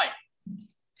works in a fight. A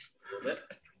little bit.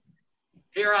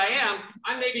 Here I am.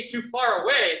 I may be too far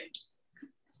away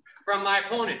from my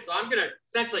opponent. So I'm going to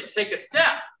essentially take a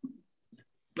step.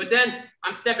 But then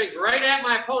I'm stepping right at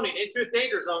my opponent into his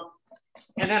danger zone.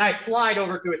 And then I slide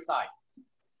over to his side.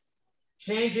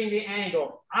 Changing the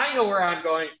angle. I know where I'm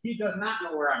going. He does not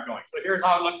know where I'm going. So here's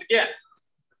how it looks again.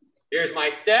 Here's my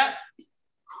step.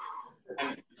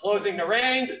 I'm closing the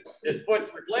range. This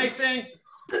foot's replacing.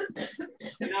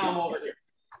 And now I'm over here.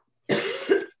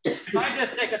 If I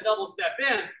just take a double step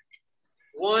in,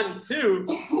 1, 2,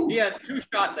 he has 2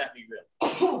 shots at me, really.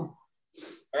 All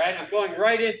right, I'm going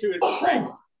right into his range.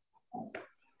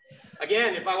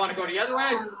 Again, if I want to go the other way,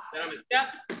 then I'm going to step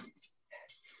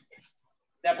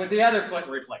with the other foot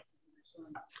and replace.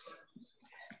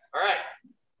 All right.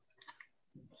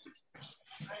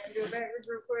 I can do it backwards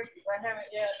real quick. I haven't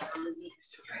yet.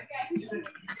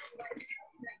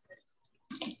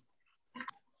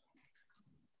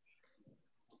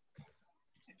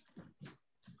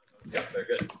 Yep, very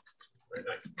good. Very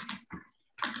nice.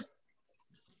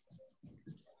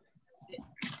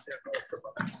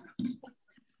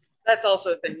 That's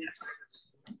also a thing, yes.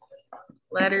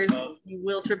 Ladders, you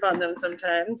will trip on them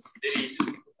sometimes. Did he,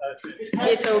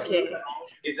 It's okay.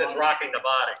 He's just rocking the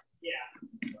body.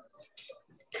 Yeah.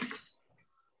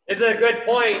 It's a good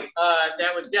point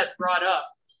that was just brought up.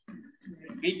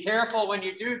 Be careful when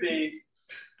you do these.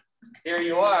 Here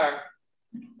you are.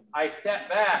 I step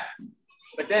back,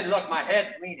 but then look, my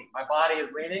head's leaning. My body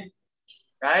is leaning,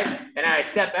 right? And I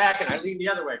step back and I lean the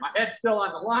other way. My head's still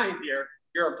on the line here.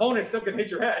 Your opponent still can hit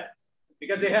your head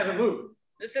because it hasn't moved.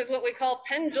 This is what we call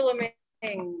penduluming.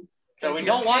 So we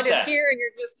don't want that. Here and you're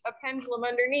just a pendulum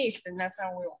underneath, and that's how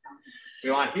we want.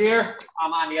 We want here,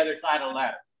 I'm on the other side of the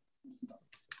ladder.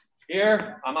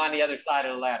 Here, I'm on the other side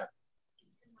of the ladder.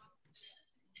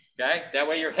 Okay, that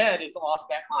way your head is off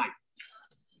that line.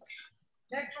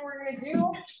 Next what we're gonna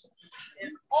do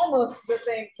is almost the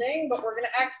same thing, but we're gonna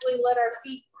actually let our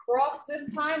feet cross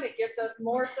this time. It gets us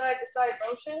more side to side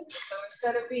motion. So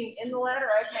instead of being in the ladder,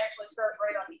 I can actually start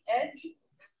right on the edge.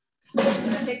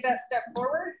 I'm gonna take that step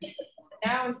forward.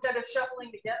 Now, instead of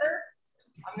shuffling together,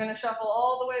 I'm gonna shuffle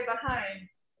all the way behind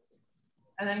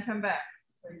and then come back.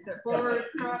 So you step forward,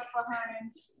 cross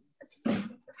behind.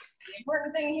 The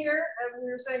important thing here, as we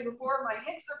were saying before, my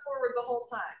hips are forward the whole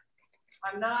time.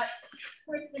 I'm not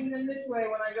twisting them this way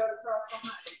when I go to cross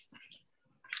behind.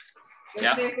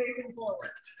 Just stay facing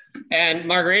forward. And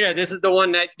Margarita, this is the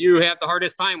one that you have the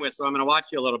hardest time with, so I'm gonna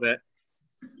watch you a little bit.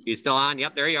 You still on?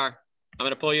 Yep, there you are. I'm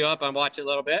gonna pull you up and watch you a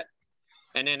little bit.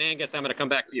 And then Angus, I'm gonna come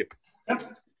back to you.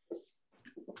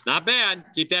 Not bad.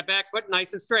 Keep that back foot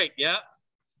nice and straight. Yep.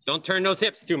 Don't turn those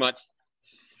hips too much.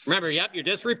 Remember, yep, you're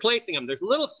just replacing them. There's a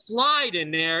little slide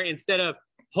in there instead of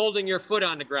holding your foot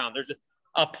on the ground. There's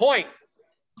a point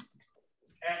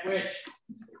at which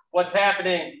what's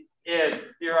happening is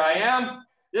here I am.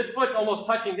 This foot's almost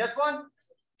touching this one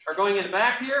or going in the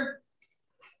back here.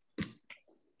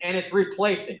 And it's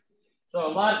replacing. So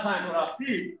a lot of times what I'll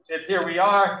see is here we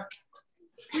are.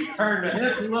 We turn the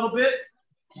hip a little bit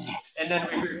and then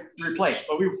we replace.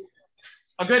 But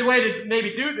a good way to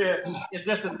maybe do this is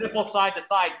just a simple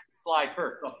side-to-side slide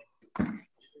first. So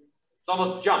it's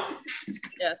almost a jump.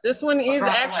 Yeah, this one is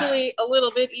actually a little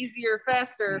bit easier,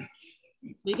 faster,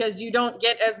 because you don't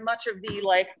get as much of the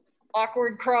like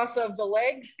awkward cross of the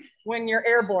legs when you're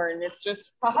airborne. It's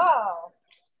just ha-ha.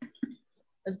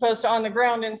 As opposed to on the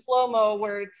ground in slow-mo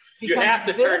where it's you have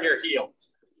to turn your heels.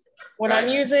 When I'm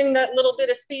using that little bit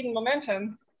of speed and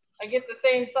momentum, I get the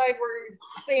same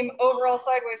overall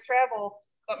sideways travel,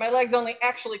 but my legs only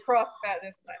actually cross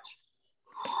this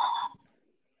much.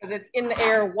 Because it's in the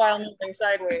air while moving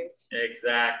sideways.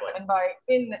 Exactly. And by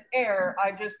in the air,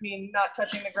 I just mean not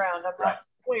touching the ground. I'm not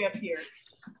way up here.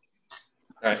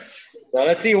 All right. So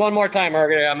let's see one more time,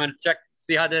 Margaret. I'm gonna check,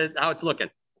 see how it's looking.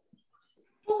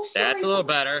 Oh, sorry. That's a little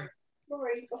better.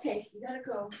 Sorry. Okay, you gotta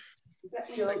go. You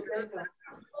gotta go.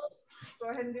 Go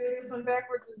ahead and do this one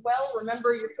backwards as well.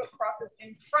 Remember, your foot crosses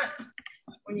in front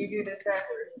when you do this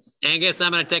backwards. Angus,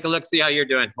 I'm going to take a look, see how you're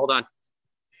doing. Hold on.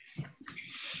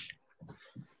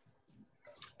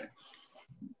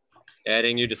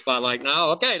 Adding you to spotlight now.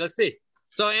 Okay, let's see.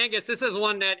 So Angus, this is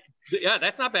one that, yeah,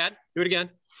 that's not bad. Do it again.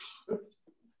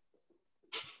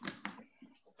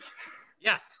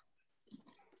 Yes.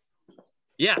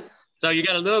 Yes. So you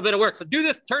got a little bit of work. So do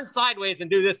this, turn sideways and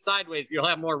do this sideways. You'll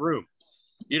have more room.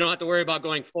 You don't have to worry about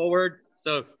going forward.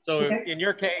 So okay. In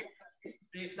your case,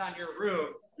 based on your room,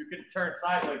 you can turn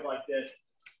sideways like this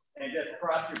and just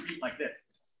cross your feet like this,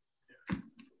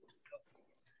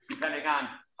 depending on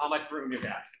how much room you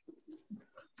have.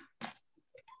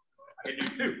 I can do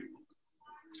two.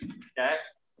 Okay.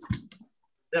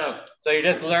 So you're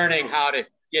just learning how to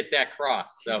get that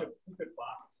cross. So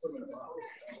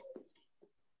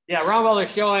yeah, Romwell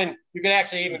is showing you can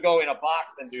actually even go in a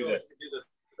box and do this. Do the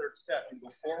third step. You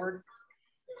go forward,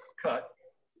 cut,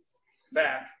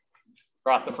 back,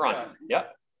 across the front. Cut.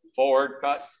 Yep. Forward,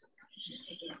 cut.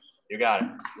 You got it.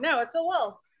 No, it's a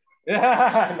waltz.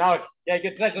 Yeah. No, yeah, you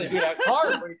can essentially do that. It's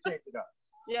hard when you change it up.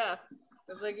 Yeah.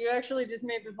 It's like you actually just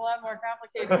made this a lot more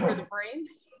complicated for the brain.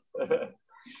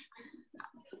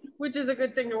 Which is a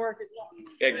good thing to work as well.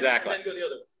 Exactly. And then go the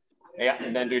other way. Yeah,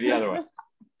 and then do the other way.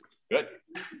 Good.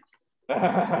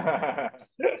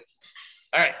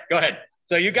 All right, go ahead.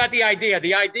 So you got the idea.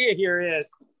 The idea here is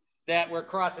that we're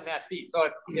crossing that feet. So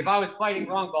if I was fighting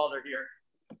Rongbalder here,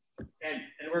 and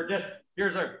we're just,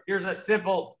 here's a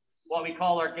simple, what we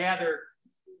call our gather.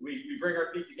 We bring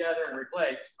our feet together and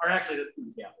replace, or actually this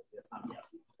is gather. That's not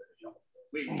gather.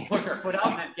 We push our foot out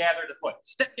and then gather the foot.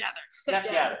 Step gather, step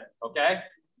gather, okay?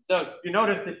 So you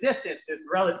notice the distance is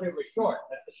relatively short.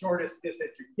 That's the shortest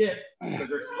distance you get because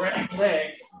they're spreading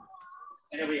legs,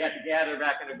 and then we have to gather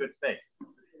back in a good space.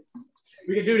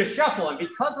 We can do the shuffle, and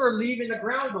because we're leaving the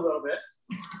ground a little bit,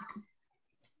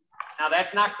 now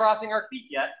that's not crossing our feet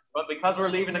yet, but because we're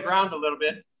leaving the ground a little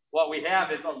bit, what we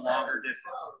have is a longer distance.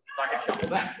 So I can shuffle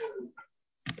back.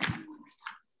 And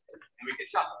we can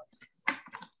shuffle.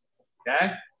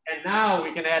 Okay? And now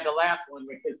we can add the last one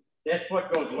because this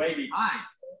foot goes way behind.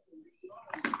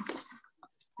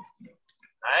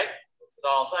 Right? So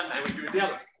all of a sudden, and we do the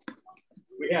other.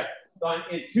 We have done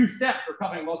in 2 steps, we're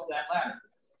covering most of that ladder.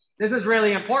 This is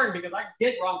really important because I can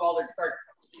get Ron Balder to start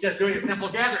just doing a simple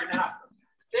gathering now.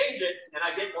 Change it, and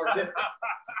I get more distance.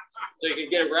 So you can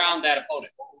get around that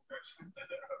opponent.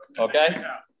 Okay?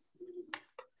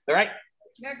 All right.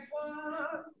 Next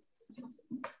one.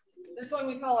 This one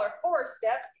we call our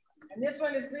 4-step. And this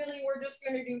one is really, we're just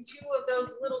going to do 2 of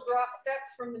those little drop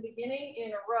steps from the beginning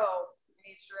in a row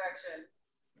in each direction.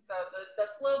 So the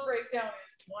slow breakdown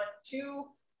is 1, 2,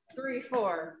 3,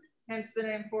 4, hence the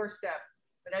name 4-step.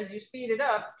 But as you speed it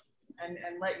up and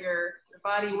let your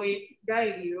body weight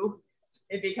guide you,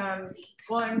 it becomes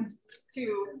 1,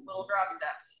 2 little drop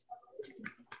steps.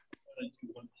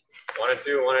 1 and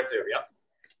 2, 1 and 2, yep.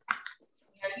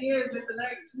 The idea is it's a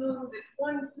nice smooth, it's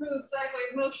one smooth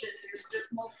sideways motion. So there's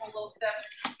just multiple little steps.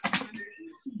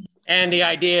 And the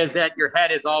idea is that your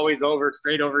head is always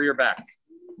straight over your back.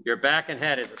 Your back and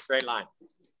head is a straight line.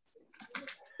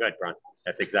 Good, Ron.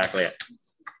 That's exactly it.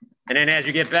 And then as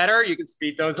you get better, you can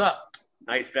speed those up.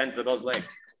 Nice bends of those legs.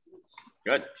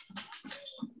 Good.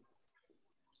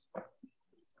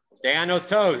 Stay on those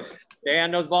toes. Stay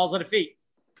on those balls of the feet.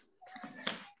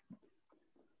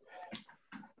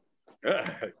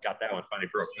 Got that one finally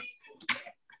broken.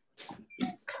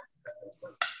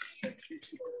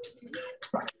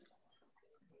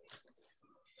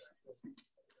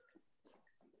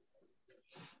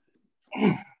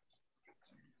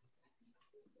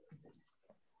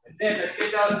 That's it.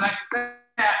 Let's get those nice and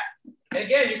fast. And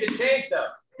again, you can change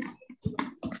those.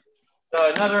 So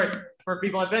in other words, for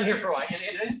people who've been here for a while,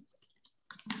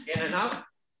 in and out,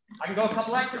 I can go a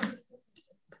couple extras.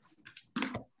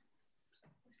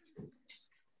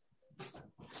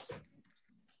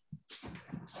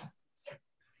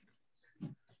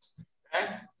 Okay,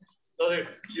 so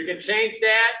you can change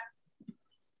that,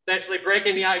 essentially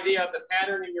breaking the idea of the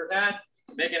pattern in your head,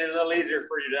 making it a little easier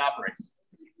for you to operate.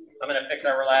 I'm going to fix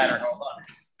our ladder. Hold on.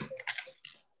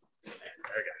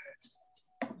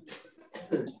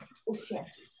 There we go.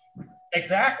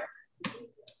 Exactly.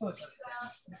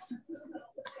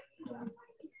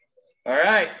 All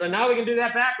right, so now we can do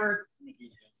that backwards.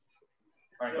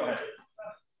 All right, go ahead.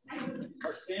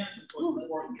 Our stance is what's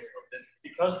important here.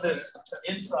 Because this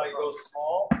inside goes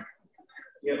small,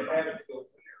 we have a habit to go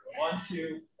 1,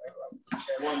 2,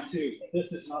 and 1, 2.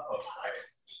 This is not those.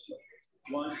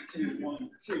 1, 2, 1,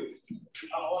 2.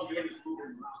 All I'm doing is moving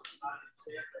around.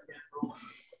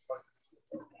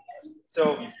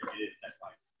 So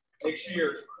make sure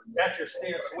you're at your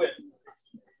stance width.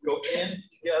 Go in,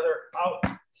 together, out,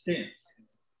 stance.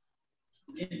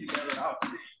 In, together, out,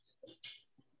 stance.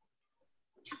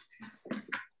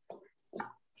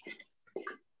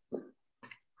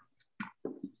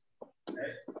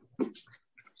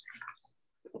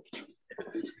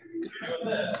 Doing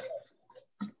this,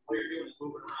 all you're doing is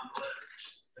moving around the ladder.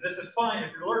 And this is fine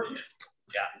if you're learning it.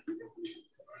 Yeah.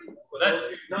 Well, that's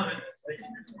you've done it.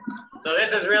 So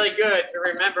this is really good to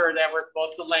remember that we're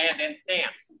supposed to land in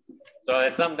stance. So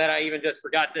it's something that I even just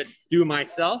forgot to do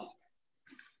myself.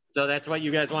 So that's what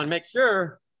you guys want to make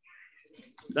sure.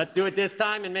 Let's do it this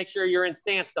time and make sure you're in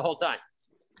stance the whole time.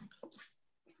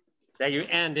 That you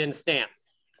end in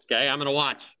stance. Okay, I'm going to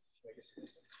watch.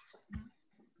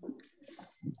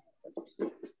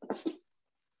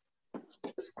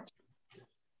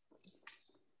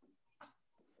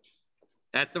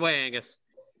 That's the way, Angus.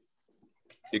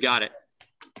 You got it.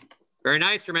 Very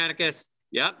nice, Dramaticus.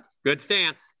 Yep, good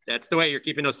stance. That's the way you're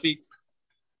keeping those feet.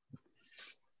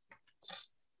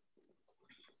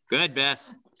 Good,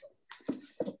 Bess.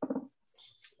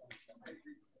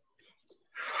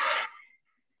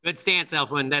 Good stance,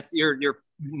 Elfwin. That's you're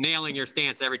nailing your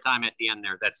stance every time at the end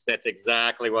there. That's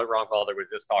exactly what Ron Calder was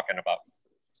just talking about.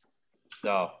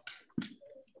 So.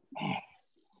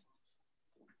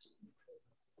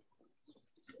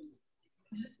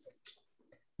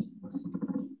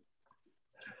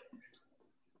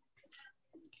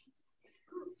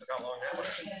 Look how long that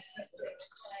was.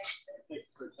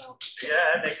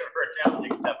 Yeah, that makes it for a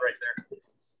challenging step right there.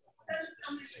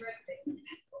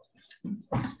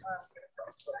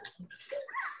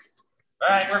 All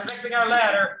right, we're fixing our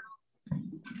ladder. All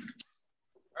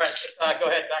right, go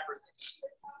ahead, backwards.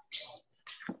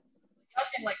 I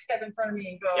can like step in front of me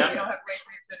and go. Yep. You don't have to wait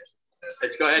for you to finish this.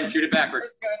 Let's go ahead and shoot it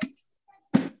backwards. That's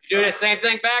good. You do the same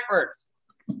thing backwards.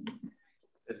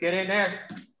 Let's get in there.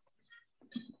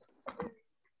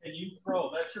 And you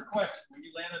throw, that's your question. When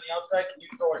you land on the outside, can you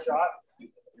throw a shot?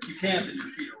 If you can't, then your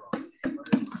feet are wrong.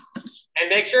 And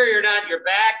make sure you're not, your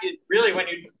back is really, when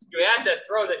you had to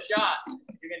throw the shot,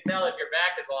 you can tell if your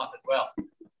back is off as well.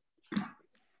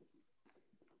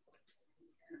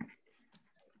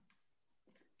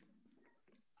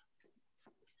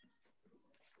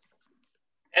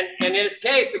 And in this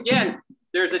case, again,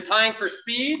 there's a time for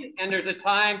speed and there's a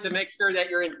time to make sure that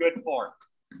you're in good form.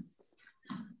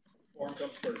 Form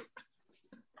comes first.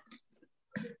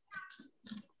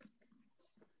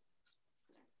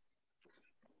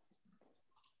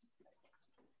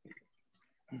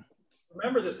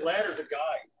 Remember, this ladder's a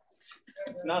guide.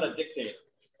 It's not a dictator.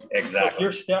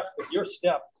 Exactly. So if your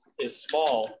step is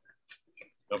small,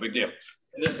 no big deal,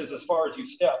 and this is as far as you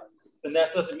step, then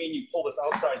that doesn't mean you pull this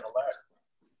outside the ladder.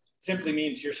 It simply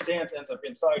means your stance ends up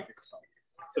inside here. So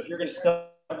if you're going to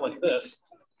step like this,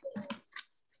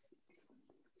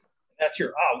 that's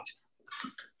your out,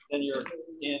 then you're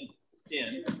in.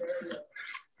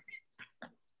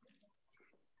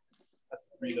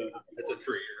 That's a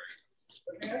 3,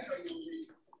 right?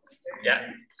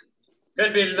 Yeah.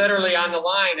 Could be literally on the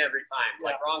line every time,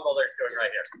 like Ron Boulder's doing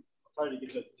right here. I'll try to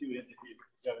get that 2 in if you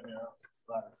have a narrow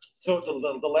ladder. So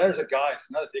the ladder's a guide,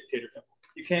 it's not a dictator.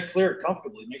 You can't clear it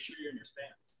comfortably. Make sure you're in your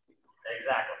stance.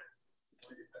 Exactly.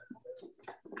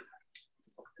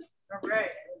 All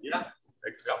right. Yeah.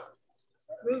 Let's go.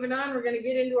 Moving on, we're going to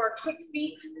get into our quick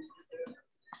feet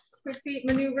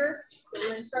maneuvers. So we're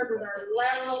going to start with our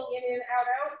lateral in and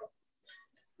out.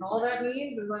 And all that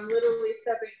means is I'm literally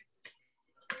stepping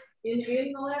in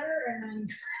the ladder and then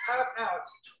out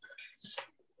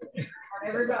on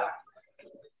every box.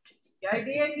 The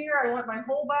idea here, I want my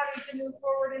whole body to move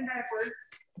forward and backwards.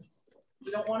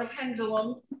 We don't want a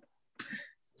pendulum.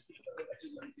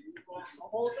 The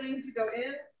whole thing to go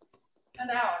in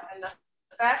and out. And the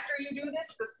faster you do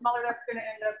this, the smaller that's going to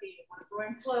end up being. When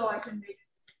I'm going slow, I can make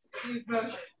huge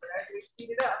motions. But as we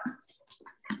speed it up,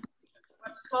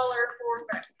 much smaller forward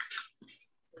back.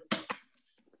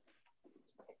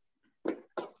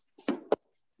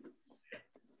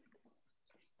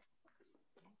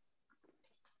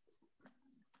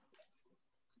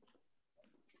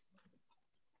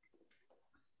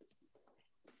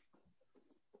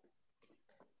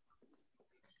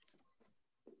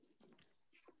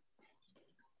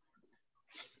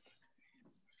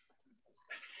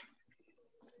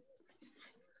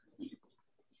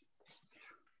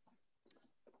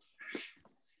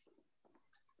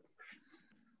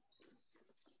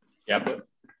 Yep.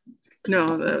 No,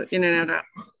 the in and out.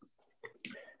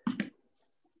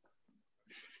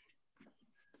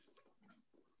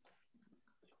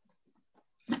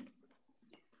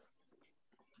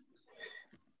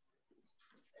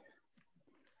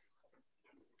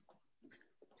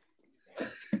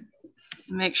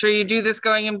 Make sure you do this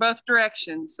going in both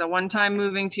directions. So one time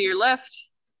moving to your left,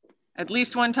 at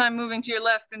least one time moving to your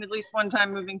left, and at least one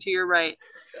time moving to your right.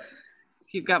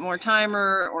 If you've got more time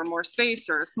or more space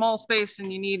or a small space and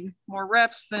you need more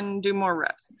reps, then do more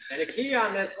reps. And the key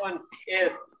on this one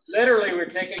is literally we're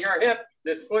taking our hip,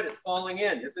 this foot is falling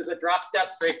in. This is a drop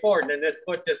step straight forward, and then this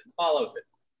foot just follows it.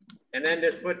 And then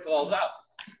this foot falls out.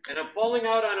 And I'm falling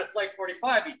out on a slight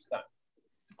 45 each time.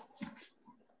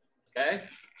 Okay?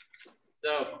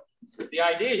 So the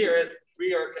idea here is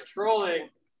we are controlling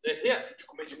the hip.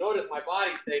 But you notice my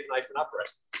body stays nice and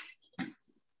upright.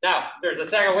 Now, there's a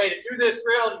second way to do this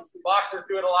drill. You see boxers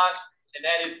do it a lot, and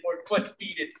that is for foot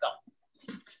speed itself.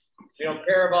 You don't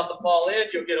care about the fall in,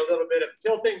 you'll get a little bit of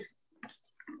tilting,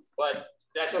 but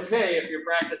that's okay if you're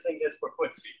practicing this for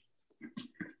foot speed.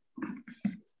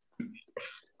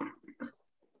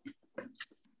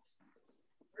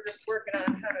 We're just working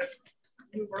on how to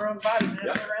move our own body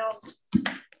around.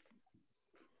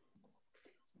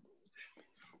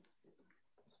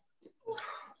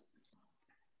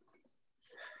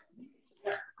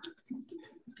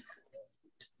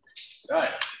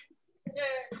 Right.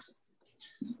 Yay.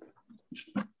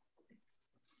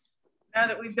 Now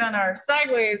that we've done our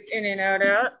sideways in and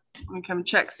out, we come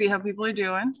check, see how people are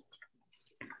doing.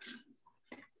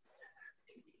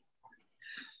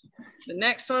 The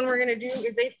next one we're going to do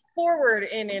is a forward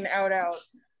in and out.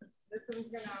 This one's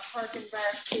going to harken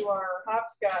back to our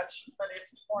hopscotch, but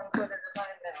it's 1 foot at a time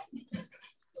now. So we do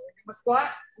a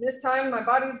squat. This time my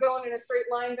body's going in a straight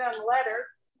line down the ladder,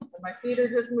 and my feet are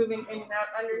just moving in and out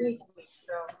underneath me.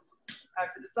 So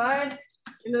out to the side,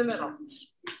 into the middle.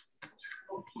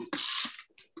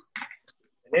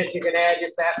 And this you can add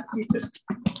your fast pieces.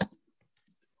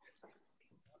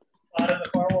 Out of the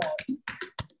far wall.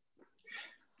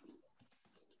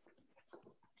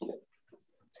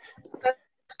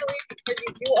 Especially because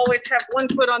you do always have one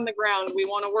foot on the ground. We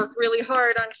want to work really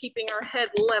hard on keeping our head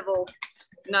level,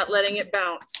 not letting it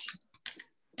bounce.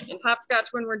 In hopscotch,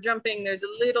 when we're jumping, there's a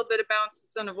little bit of bounce.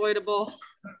 It's unavoidable.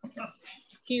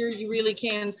 Here, you really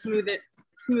can smooth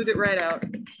it right out.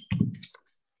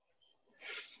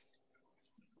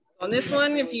 On this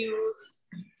one,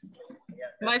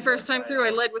 my first time through,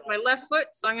 I led with my left foot,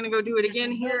 so I'm gonna go do it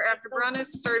again here after Brannis,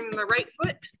 starting with my right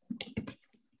foot.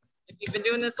 If you've been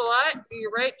doing this a lot, do your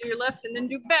right, do your left, and then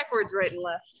do backwards right and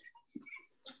left.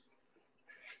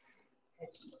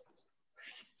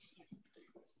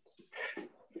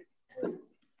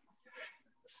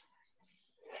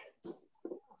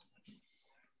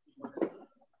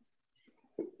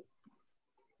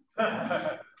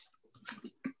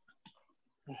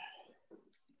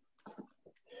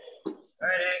 All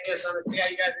right, Angus, I'm gonna see how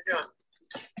you guys are doing.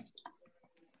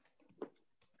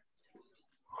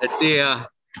 Let's see.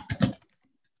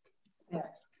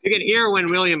 You can hear when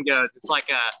William goes. It's like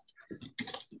a.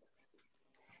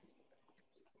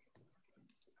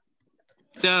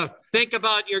 So think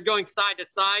about you're going side to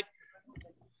side.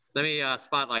 Let me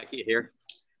spotlight you here.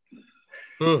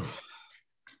 Whew.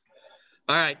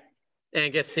 All right,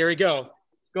 Angus, here we go.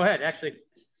 Go ahead, actually.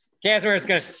 Casper is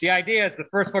gonna, the idea is the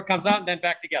first foot comes out and then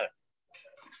back together.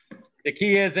 The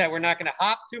key is that we're not gonna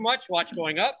hop too much, watch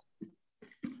going up.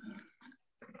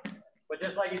 But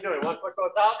just like you do it, one foot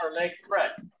goes out or legs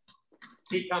spread.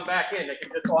 Feet come back in, they can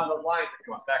just go on those lines if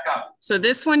you want, back out. So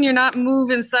this one, you're not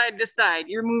moving side to side.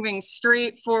 You're moving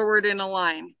straight forward in a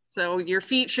line. So your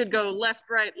feet should go left,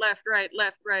 right, left, right,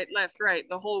 left, right, left, right,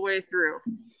 the whole way through.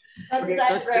 Set the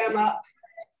diagram up.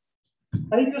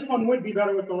 I think this one would be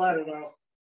better with the ladder though.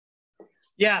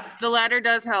 Yeah, The ladder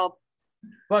does help.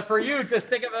 but for you, just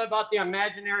think of it about the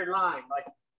imaginary line. Like,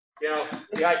 you know,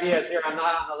 the idea is here, I'm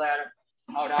not on the ladder,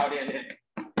 out, in.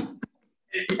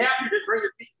 If you have to, just bring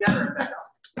your feet together and back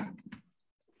up.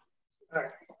 All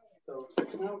right. So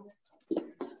now.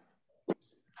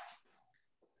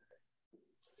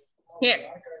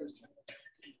 Here.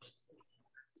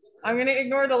 I'm gonna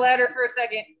ignore the ladder for a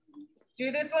second.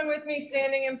 Do this one with me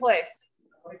standing in place.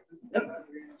 Yep.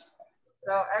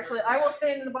 So actually, I will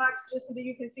stand in the box just so that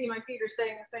you can see my feet are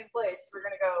staying in the same place. We're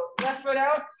gonna go left foot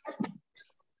out.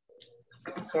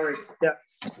 Sorry. Yeah.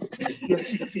 You have to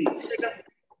see the feet.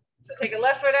 So take a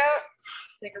left foot out,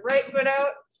 take a right foot out.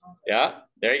 Yeah,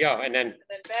 there you go. And then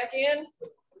Back in,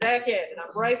 back in. And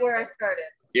I'm right where I started.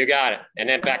 you got it. And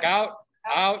then back out,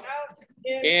 out,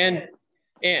 in.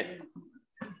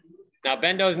 Now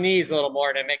bend those knees a little more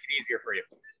and then make it easier for you.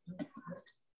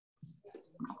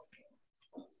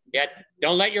 Yeah,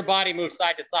 don't let your body move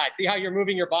side to side. See how you're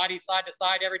moving your body side to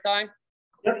side every time?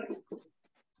 Yep.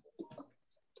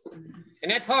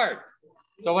 And that's hard.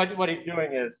 So what he's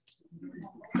doing is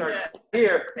starts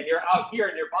here and you're out here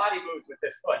and your body moves with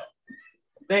this foot.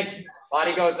 Think,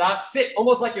 body goes out, sit,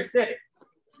 almost like you're sitting.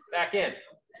 Back in,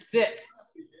 sit.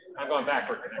 I'm going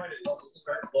backwards. Yeah.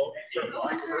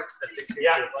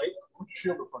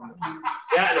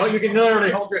 Yeah, and you can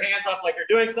literally hold your hands up like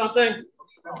you're doing something.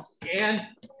 And,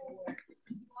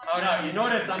 oh no, you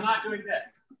notice I'm not doing this.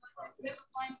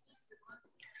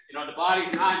 You know, the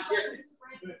body's not shifting.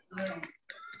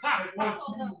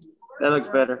 That looks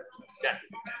better. Yeah.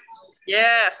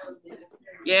 Yes.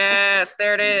 Yes,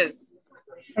 there it is.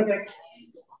 Okay.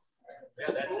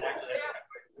 Yeah, that's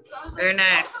actually. Very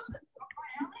nice.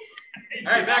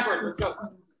 All right, backwards, let's go.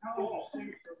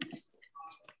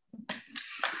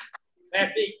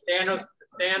 Back feet, stand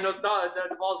those balls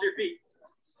to your feet.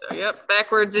 So yep,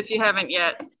 backwards if you haven't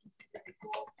yet.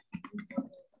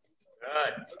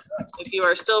 Good. If you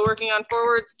are still working on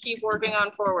forwards, keep working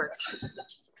on forwards.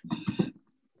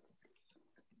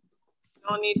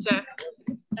 You'll need to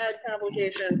add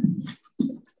complication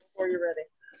before you're ready.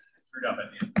 Screwed up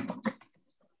at the end.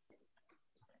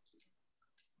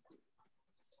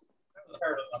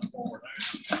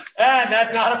 And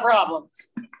that's not a problem.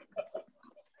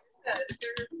 If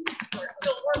you're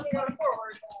still working on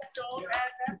forward, don't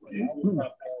add backwards.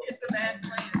 It's a bad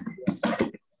plan.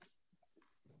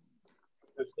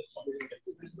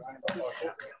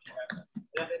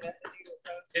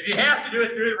 If you have to do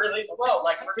it really slow,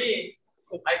 like for me,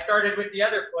 I started with the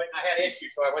other foot and I had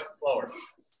issues, so I went slower.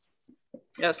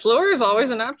 Yeah, slower is always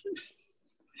an option.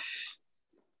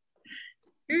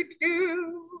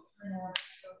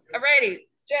 Alrighty,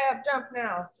 jab, jump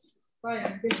now. Right,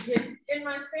 I'm gonna get in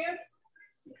my stance.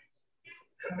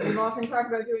 We've often talked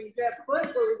about doing a jab foot,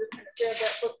 where we're just gonna jab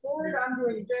that foot forward. I'm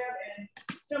doing a jab and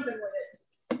jumping with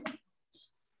it.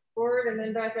 Forward and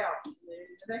then back out.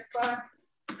 The next box,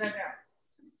 back out.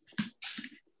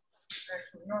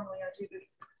 Actually, normally I do this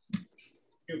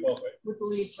Do both ways. with the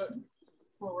lead foot.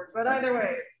 forward. But either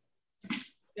way,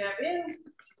 jab in,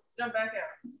 jump back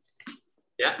out.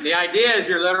 Yeah, the idea is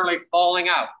you're literally falling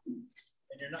out. And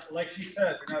you're not, like she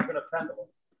said, you're not going to pendulum.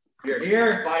 You're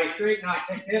here, body straight, and I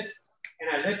take this, and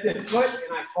I lift this foot,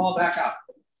 and I fall back out.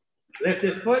 Lift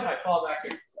this foot, I fall back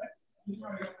in.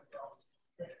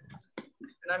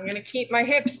 And I'm gonna keep my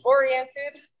hips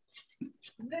oriented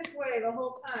this way the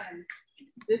whole time.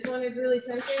 This one is really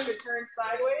tempting to turn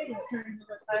sideways and turn into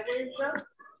a sideways jump.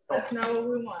 That's not what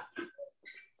we want.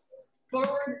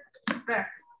 Forward,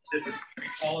 back. This is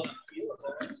falling on the heel.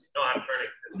 No, I'm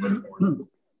turning.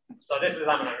 So this is,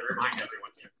 I'm gonna remind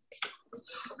everyone here.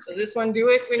 So this one, do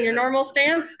it in your normal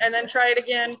stance, and then try it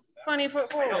again, funny foot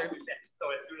forward.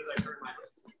 So as soon as I turn my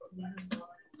hips.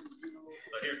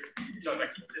 So here, so if I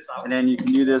keep this out. And then you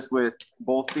can do this with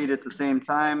both feet at the same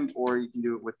time, or you can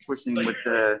do it with pushing with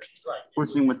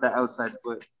the outside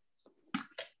foot.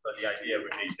 So the idea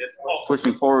would be this.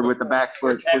 Pushing forward with the back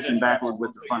foot, pushing backward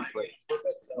with the front foot.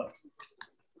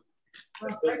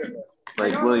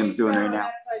 Like William's doing right now.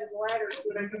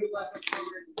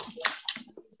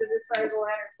 To this side of the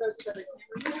ladder, so that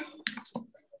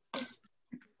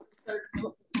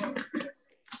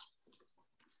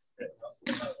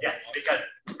yeah, because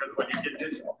when you get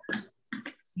this,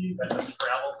 you have to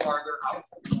travel farther out.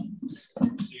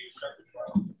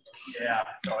 Yeah,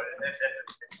 so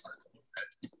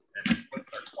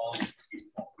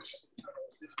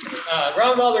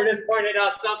Romualder just pointed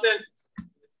out something.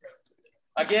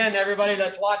 Again, everybody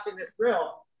that's watching this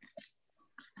drill,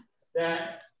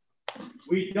 that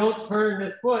we don't turn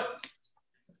this foot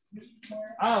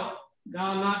out.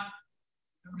 Now I'm not,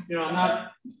 I'm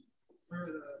not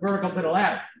vertical to the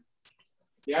ladder.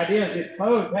 The idea is these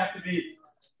toes have to be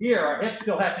here. Our hips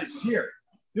still have to be here.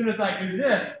 As soon as I do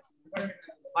this,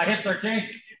 my hips are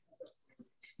changing,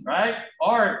 right?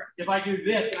 Or if I do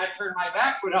this and I turn my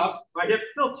back foot up, my hips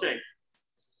still change.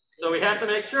 So we have to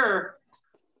make sure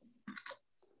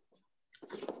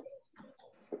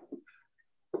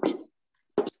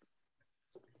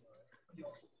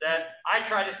that I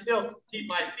try to still keep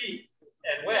my feet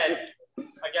and wedge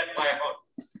against my opponent.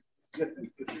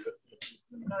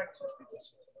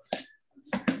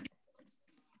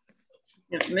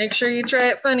 Yeah, make sure you try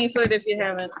it funny foot if you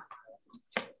haven't.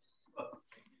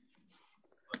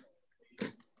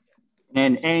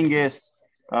 And Angus,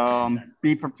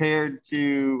 be prepared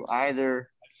to either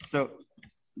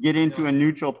get into a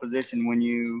neutral position when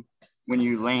you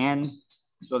land,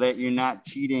 so that you're not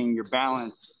cheating your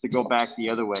balance to go back the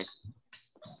other way.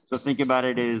 So think about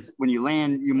it as when you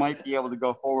land, you might be able to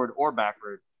go forward or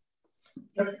backward.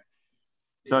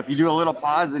 So if you do a little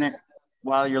pause in it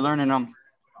while you're learning them,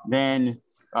 then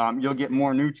you'll get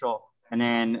more neutral. And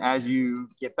then as you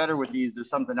get better with these, there's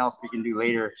something else we can do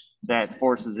later that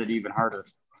forces it even harder.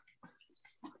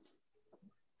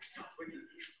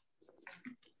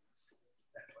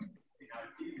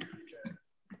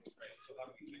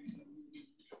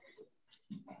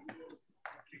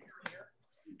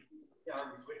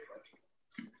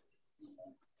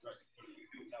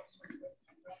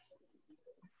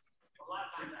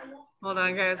 Hold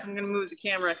on, guys. I'm going to move the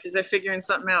camera because they're figuring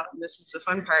something out. And this is the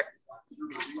fun part.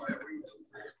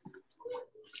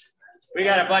 We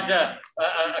got a bunch of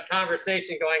a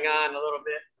conversation going on a little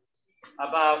bit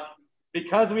about,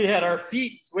 because we had our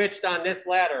feet switched on this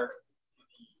ladder,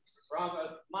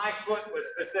 my foot was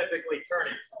specifically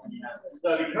turning.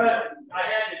 So because I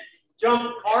had to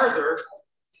jump farther,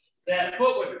 that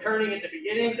foot was turning at the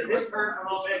beginning, because it turns a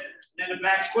little bit, then the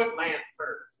back foot lands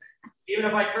turns. Even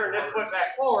if I turn this foot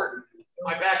back forward,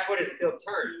 my back foot is still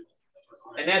turned.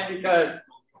 And that's because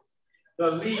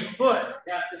the lead foot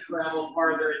has to travel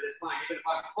farther in this line. Even if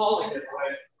I'm falling this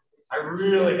way, I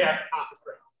really have to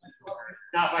concentrate.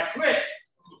 Now, if I switch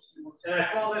and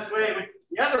I fall this way with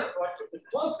the other foot, which is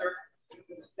closer,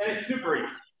 then it's super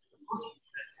easy.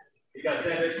 Because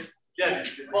then it's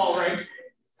just fall right,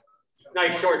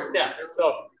 nice short step.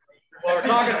 So what we're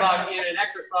talking about in an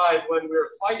exercise when we're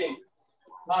fighting,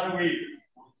 how do we,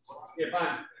 if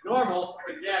I'm normal,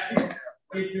 I can jab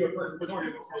into a person.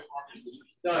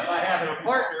 So if I have a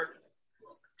partner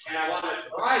and I want to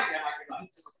surprise them, I can go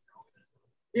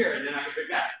here and then I can pick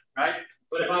that, right?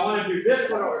 But if I want to do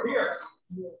this one over here,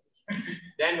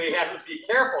 then we have to be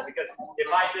careful, because if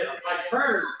I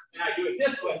turn and I do it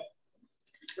this way,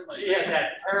 she has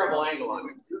that terrible angle on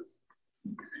it.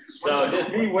 So just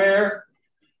beware.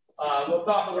 We'll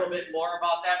talk a little bit more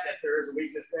about that there is a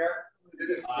weakness there.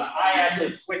 I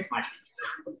actually switch my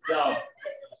feet. So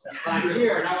if I'm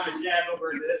here and I want to jab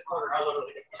over into this corner,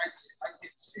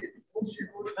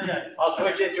 I'll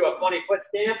switch into a funny foot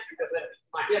stance because then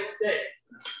my hips stay.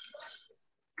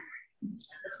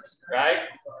 right?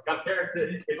 Compared to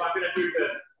if I'm going to do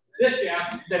this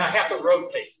gap, then I have to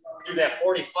rotate, do that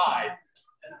 45,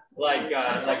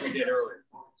 like we did earlier.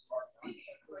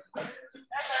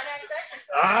 That's our next exercise.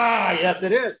 Ah, yes,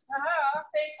 it is.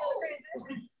 Thanks for the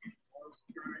transition.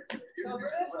 So for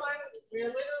this one, we're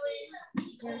literally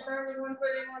going to start with 1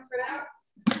 foot in, 1 foot out.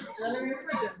 Then we're going to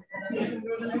switch them. And then we can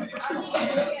go to the next one.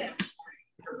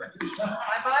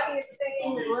 My body is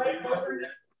staying right over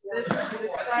this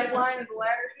sideline of the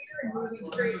ladder here and moving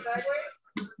straight sideways.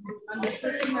 I'm just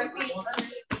switching my feet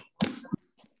underneath.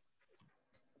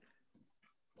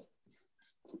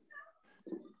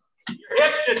 Your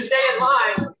hips should stay in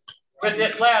line with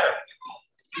this ladder.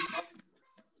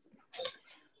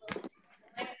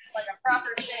 Like a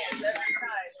proper stance every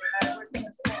time, no matter what's in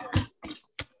the stand.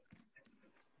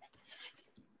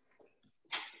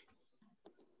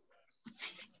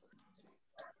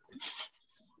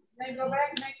 Then go back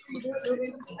and make sure you do it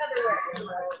moving the other way. So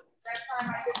that time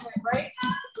I just went right,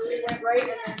 really went right, and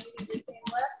then immediately came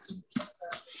left.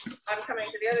 I'm coming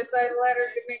to the other side of the ladder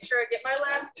to make sure I get my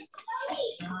left.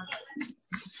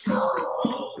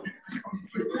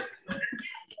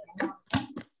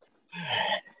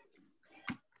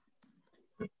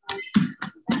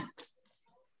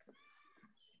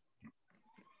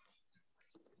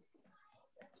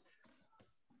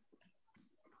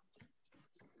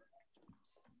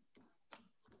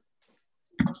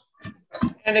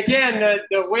 And again,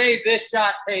 the way this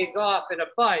shot pays off in a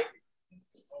fight,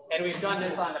 and we've done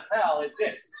this on the Pell, is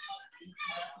this.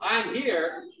 I'm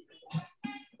here.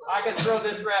 I can throw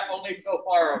this rep only so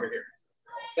far over here.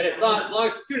 But as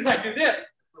soon as I do this,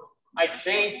 I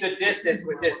change the distance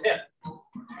with this hip.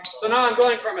 So now I'm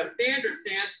going from a standard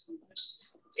stance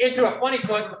into a funny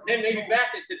foot, then maybe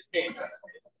back into the stance.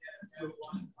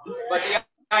 But the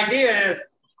idea is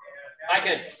I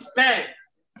can bang,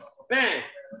 bang.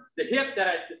 The hip that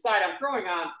I decide I'm throwing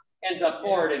on ends up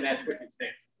forward in that switching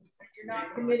stance. You're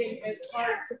not committing as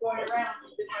hard to going around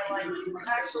as if I like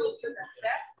actually took a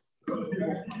step.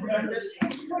 I'm just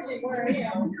switching where I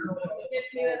am. It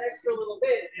gets me that extra little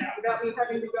bit without me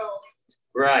having to go.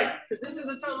 Right. Because this is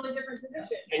a totally different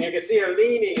position. And you can see her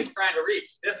leaning and trying to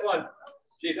reach. This one,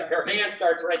 her hand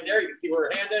starts right there. You can see where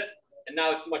her hand is, and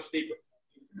now it's much deeper.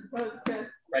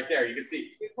 Right there, you can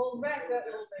see. It pulls back that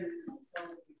little bit.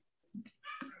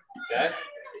 Okay. If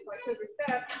I took a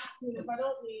step, even if I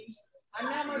don't lean, I'm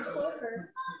now much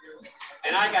closer.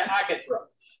 And I can throw.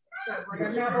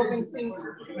 I'm not open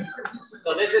finger.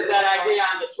 So this is that idea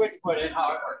on the switch foot and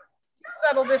how it works.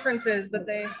 Subtle differences, but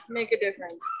they make a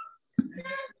difference.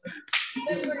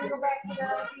 Then we're going to go back to the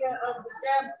idea of the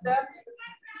jab step.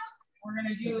 We're going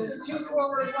to do 2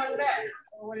 forward, 1 back.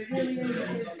 So what it really is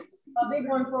a big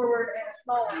one forward and a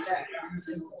small one back.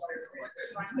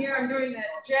 So here I'm doing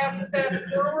that jab step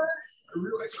forward.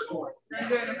 Then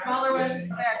doing a smaller one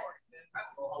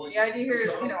backwards. The idea here is,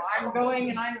 I'm going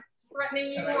and I'm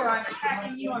threatening you or I'm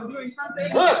attacking you, I'm doing something,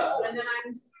 and then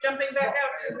I'm jumping back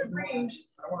out to the range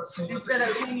instead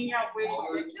of hanging out waiting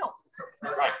for a kill.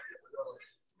 Right.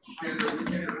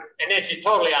 And then she's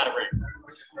totally out of range.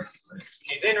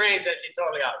 She's in range, then she's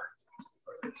totally out of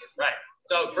range. Right.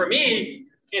 So for me,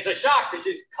 it's a shock because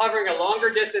she's covering a longer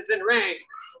distance in range,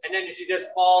 and then she just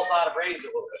falls out of range a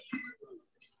little bit.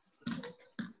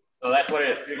 So that's what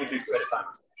it is. You can do 2 at a time.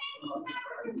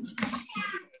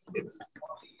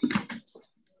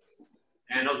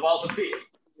 And those balls of feet.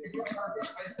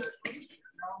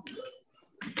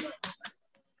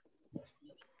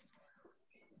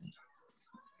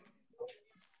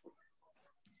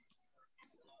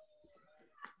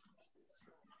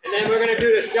 And then we're going to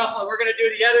do the shuffle. We're going to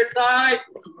do the other side.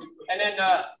 And then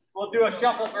we'll do a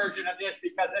shuffle version of this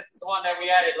because this is the one that we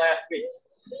added last week.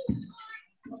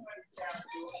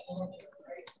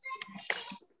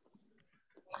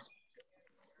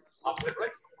 Up to the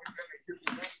clicks.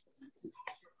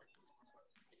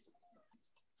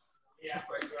 Yeah.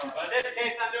 But in this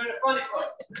case, I'm doing a funny foot.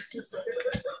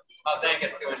 How's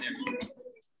Angus doing there?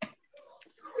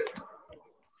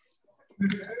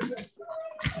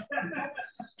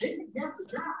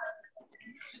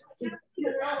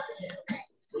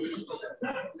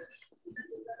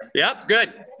 Yep,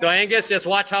 good. So Angus, just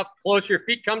watch how close your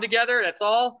feet come together. That's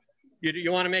all.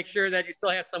 You want to make sure that you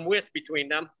still have some width between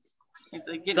them. Like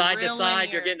side to side,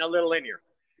 linear. You're getting a little linear.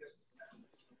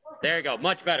 There you go,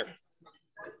 much better.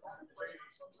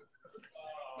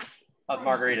 How's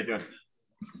Margarita doing?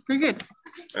 Pretty good.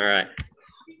 All right.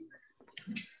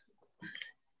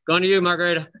 Going to you,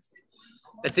 Margarita.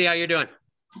 Let's see how you're doing.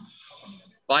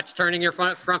 Watch turning your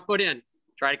front foot in.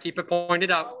 Try to keep it pointed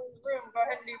up. Go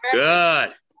ahead and do back.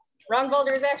 Good. Ron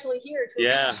Balder is actually here to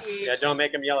appreciate Yeah, don't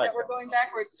make him yell at that we're going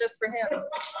backwards just for him.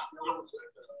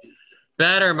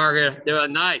 Better, Margaret.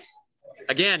 Doing nice.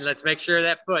 Again, let's make sure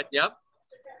that foot. Yep.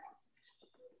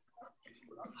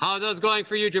 How are those going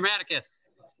for you, Dramaticus?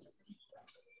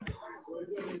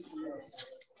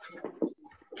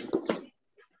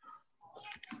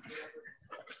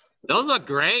 Those look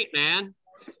great, man.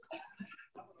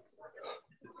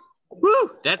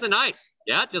 Woo, that's a nice.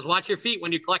 Yeah, just watch your feet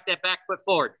when you collect that back foot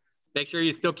forward. Make sure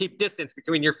you still keep distance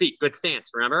between your feet. Good stance,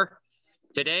 remember?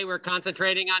 Today we're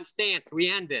concentrating on stance. We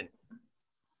end in.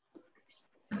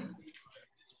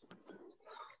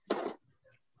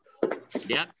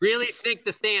 Yeah, really sink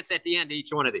the stance at the end of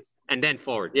each one of these and then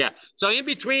forward. Yeah. So in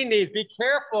between these, be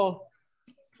careful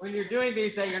when you're doing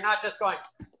these that you're not just going.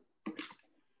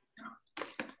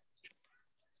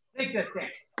 Take this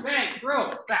stance. Bang,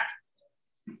 throw, back.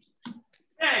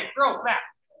 Bang, throw, back.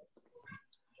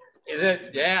 Is it?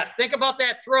 Yeah. Think about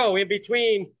that throw in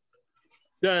between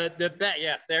the bet.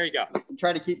 Yes, there you go.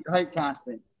 Try to keep your height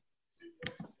constant.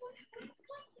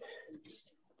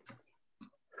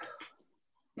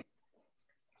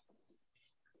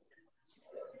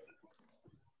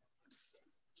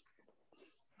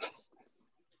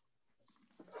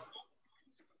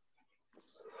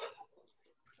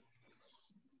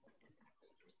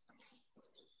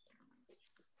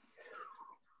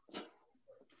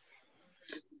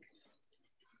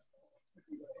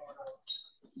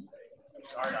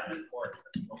 Start on it forward.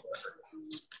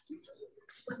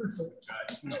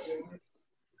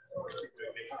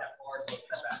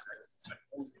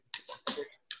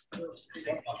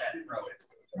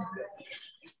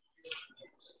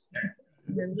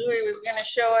 And Louis was going to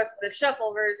show us the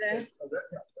shuffle version.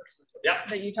 Yep.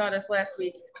 That you taught us last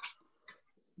week.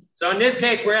 So in this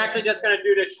case, we're actually just going to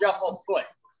do the shuffle foot.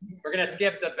 We're going to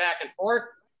skip the back and forth.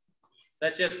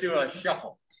 Let's just do a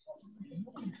shuffle.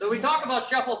 So we talk about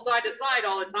shuffle side to side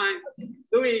all the time.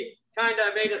 Louis kind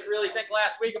of made us really think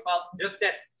last week about just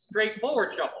that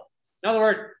straightforward shuffle. In other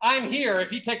words, I'm here. If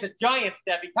he takes a giant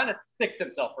step, he kind of sticks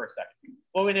himself for a second.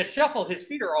 Well, in a shuffle, his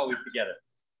feet are always together.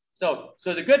 So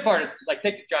the good part is like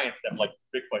take the giant step, like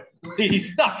Bigfoot. See,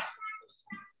 he's stuck.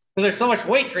 So there's so much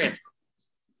weight transfer.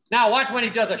 Now watch when he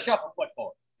does a shuffle foot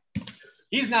forward.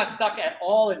 He's not stuck at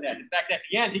all in that. In fact, at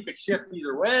the end, he could shift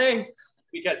either way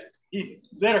because he's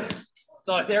literally.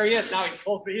 So there he is. Now he's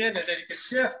supposed to be in, and then he can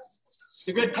shift.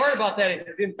 The good part about that is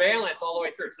he's in balance all the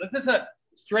way through. So this is a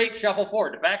straight shuffle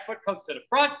forward. The back foot comes to the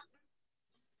front,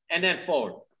 and then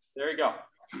forward. There you go.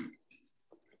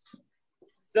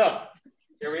 So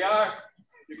here we are.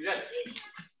 You can just.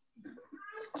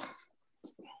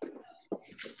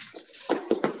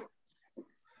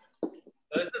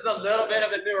 So this is a little bit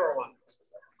of a newer one.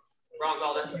 Wrong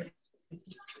all this.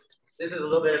 This is a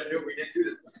little bit of new. We didn't do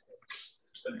this one.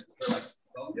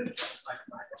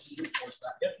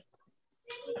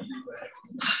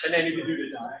 And then you can do the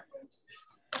dive.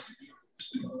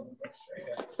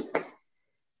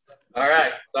 All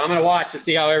right, so I'm gonna watch to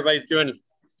see how everybody's doing.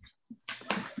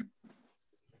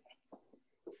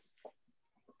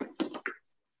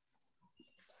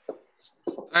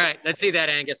 All right, let's see that,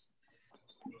 Angus.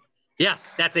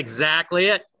 Yes, that's exactly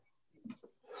it.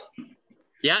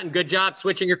 Yeah, and good job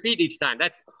switching your feet each time.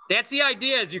 That's the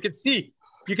idea. As you can see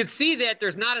that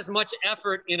there's not as much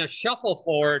effort in a shuffle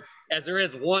forward as there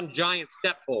is one giant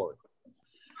step forward.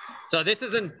 So this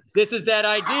is that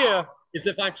idea. Is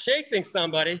if I'm chasing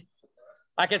somebody,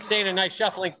 I can stay in a nice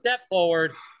shuffling step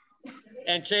forward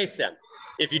and chase them.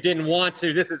 If you didn't want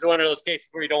to, this is one of those cases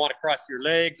where you don't want to cross your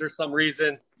legs for some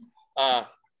reason.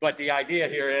 But the idea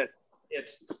here is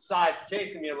it's side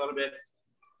chasing me a little bit.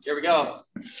 Here we go.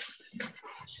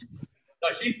 So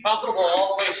she's comfortable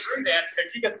all the way through that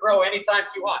because she can throw anytime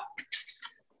she wants.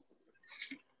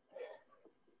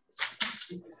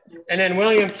 And then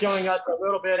William's showing us a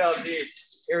little bit of the,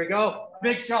 here we go,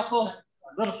 big shuffle,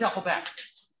 little shuffle back.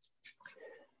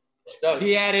 So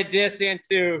he added this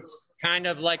into kind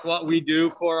of like what we do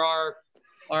for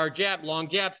our jab, long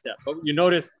jab step. But you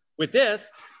notice with this,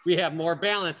 we have more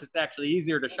balance. It's actually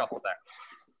easier to shuffle back.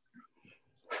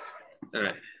 All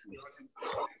right.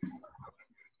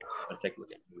 I'll take a look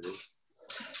at it.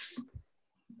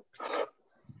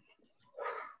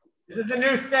 This is a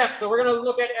new step, so we're going to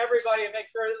look at everybody and make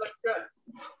sure it looks good.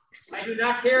 I do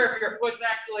not care if your foot's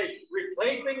actually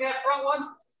replacing that front one.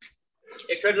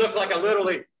 It could look like a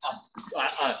literally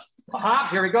a hop.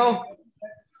 Here we go.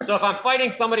 So if I'm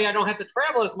fighting somebody, I don't have to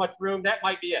travel as much room. That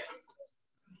might be it.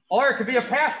 Or it could be a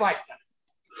pass by step.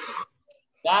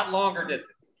 A lot longer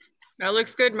distance. That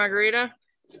looks good, Margarita.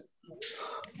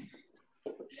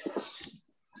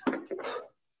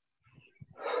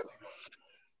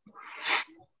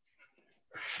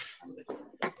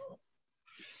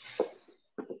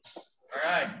 All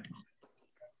right.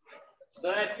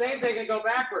 So that same thing can go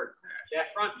backwards.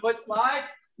 That front foot slides.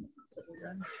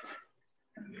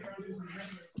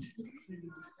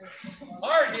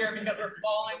 Hard here because we're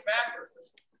falling backwards.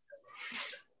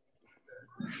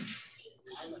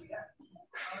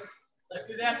 Let's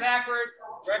do that backwards.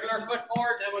 Regular foot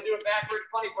forward, then we'll do it backwards,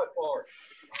 20 foot forward.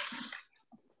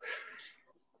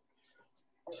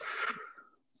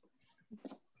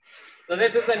 So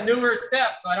this is a newer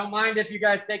step, so I don't mind if you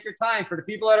guys take your time. For the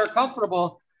people that are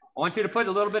comfortable, I want you to put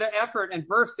a little bit of effort and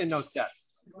burst in those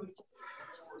steps.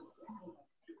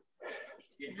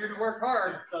 You're here to work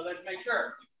hard, so let's make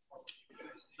sure.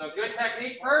 So good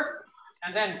technique first,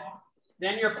 and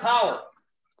then your power.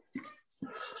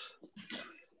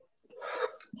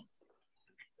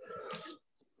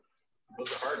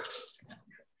 Those are harder.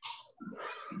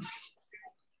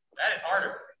 That is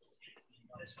harder.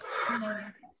 It's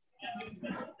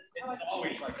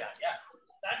always like that, yeah.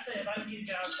 That's it. If I need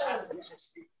to get out fast, it's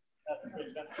just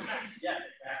yeah,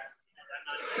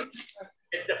 exactly.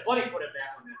 It's the funny foot of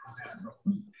that one that's on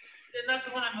that. and that's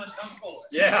the one I'm most comfortable with.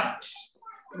 Yeah.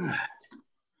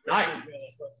 Nice.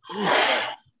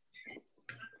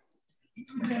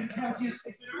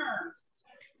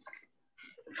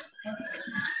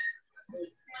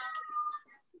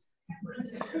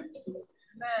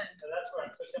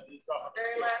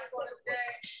 Very last one of the day.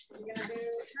 You're gonna do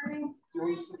turning.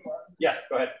 Yes,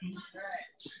 go ahead. All right.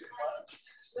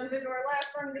 So into our last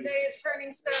one of the day is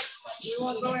turning steps. We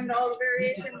won't go into all the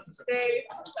variations today,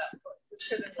 just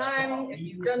because of time. If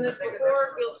you've done this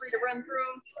before, feel free to run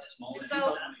through them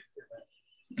yourself.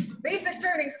 Basic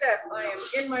turning step. I am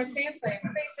in my stance. I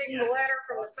am facing the ladder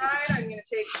from the side. I'm going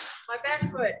to take my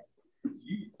back foot,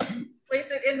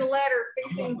 place it in the ladder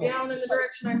facing down in the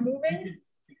direction I'm moving.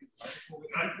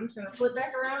 I'm just going to flip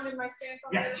back around in my stance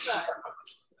on the other side.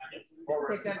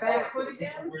 Take that back foot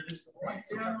again, down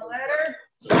the ladder.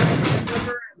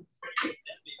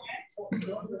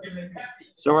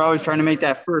 So we're always trying to make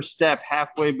that first step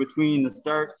halfway between the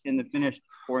start and the finished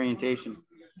orientation.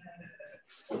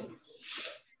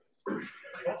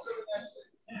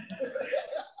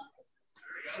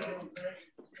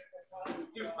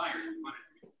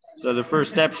 So the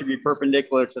first step should be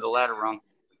perpendicular to the ladder rung.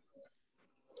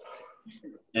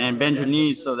 And bend your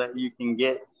knees so that you can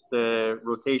get the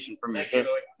rotation from your hip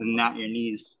and not your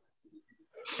knees.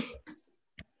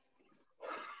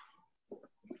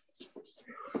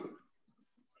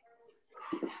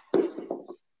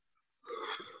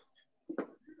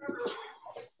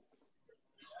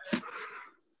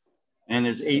 And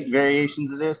there's 8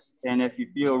 variations of this. And if you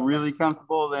feel really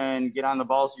comfortable, then get on the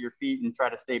balls of your feet and try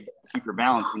to keep your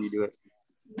balance when you do it.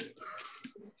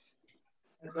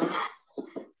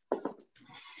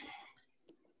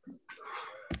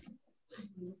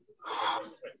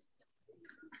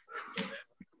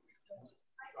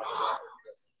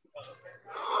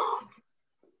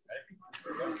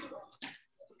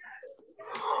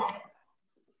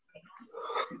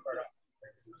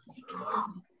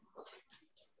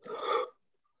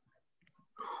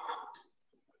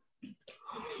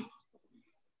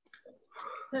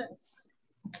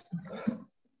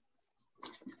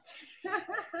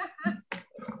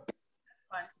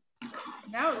 Fun.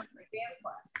 Now it looks like dance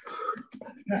class.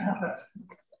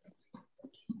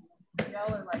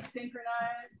 Y'all are like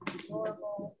synchronized,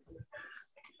 adorable.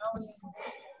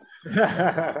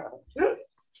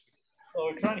 Well,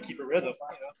 we're trying to keep a rhythm.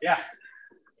 Yeah.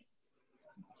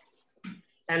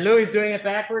 And Louis doing it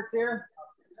backwards here.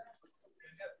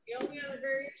 The only other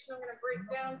variation I'm going to break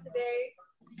down today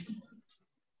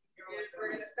is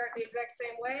we're going to start the exact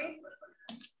same way.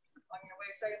 I'm going to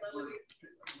wait a second, let Louis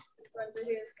run through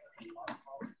his.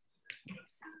 I'm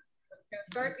going to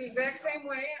start the exact same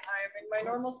way. I'm in my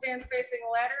normal stance facing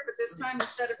the ladder, but this time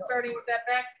instead of starting with that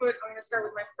back foot, I'm going to start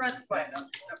with my front foot.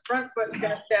 The front foot's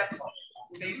going to step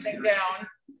facing down,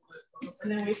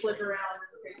 and then we flip around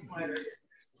and face the ladder.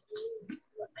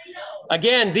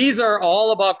 Again, these are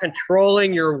all about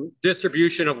controlling your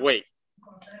distribution of weight.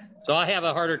 So I have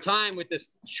a harder time with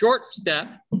this short step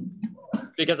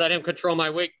because I didn't control my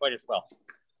weight quite as well.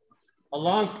 A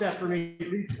long step for me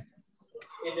is easy.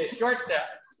 In this short step,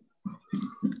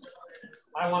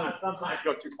 I want to sometimes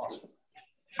go too far.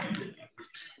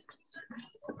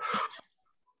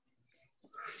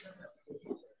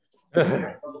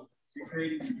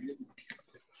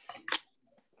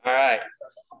 All right.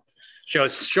 So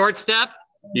short step,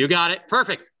 you got it.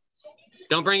 Perfect.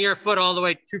 Don't bring your foot all the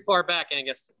way too far back,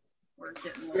 Angus. We're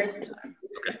getting more time.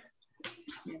 Okay.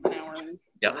 An hour in.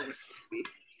 Yeah.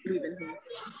 Moving.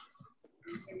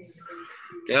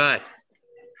 Good.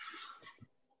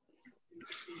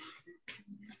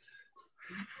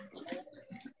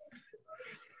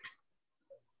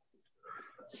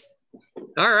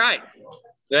 All right.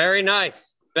 Very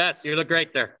nice. Bess, you look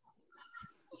great there.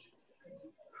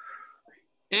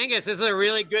 Angus, this is a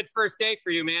really good first day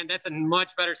for you, man. That's a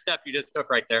much better step you just took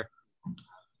right there.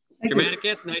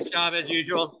 Germanicus, nice job as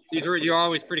usual. You're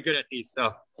always pretty good at these.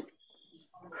 So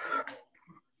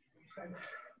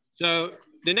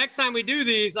the next time we do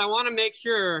these, I want to make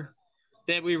sure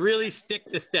that we really stick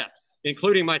to steps,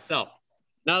 including myself.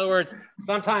 In other words,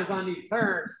 sometimes on these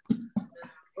turns,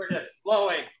 we're just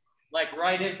flowing like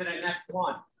right into the next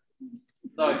one.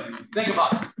 So think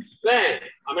about it. Bang,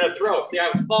 I'm going to throw. See,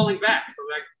 I was falling back, so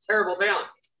like terrible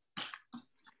balance.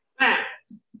 Bang,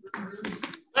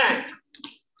 bang,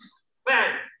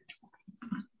 bang,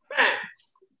 bang.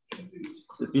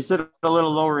 If you sit a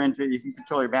little lower into it, you can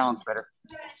control your balance better.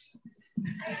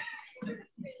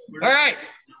 All right.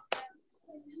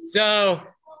 So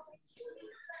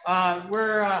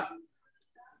we're about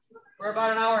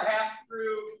an hour and a half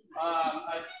through.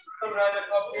 Coming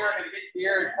up here and get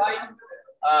here and fight.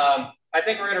 I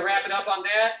think we're going to wrap it up on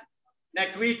that.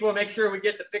 Next week, we'll make sure we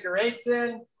get the figure eights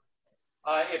in.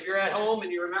 If you're at home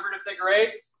and you remember the figure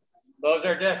eights, those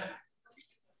are just,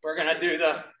 we're going to do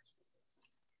the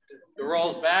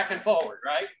rolls back and forward,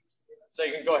 right? So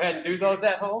you can go ahead and do those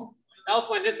at home.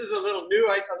 Elfwin, this is a little new,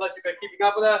 unless you've been keeping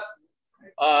up with us.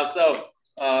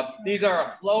 These are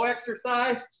a flow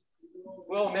exercise.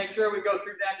 We'll make sure we go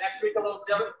through that next week a little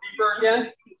deeper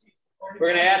again.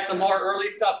 We're going to add some more early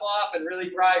stuff off and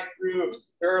really drive through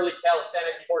the early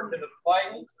calisthenic portion of the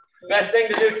fight. Best thing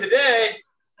to do today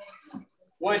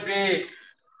would be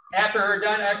after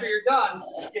you're done,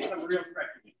 get some real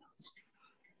stretching.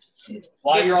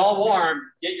 While you're all warm,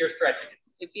 get your stretching.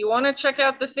 If you want to check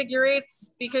out the figure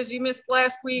eights because you missed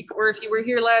last week, or if you were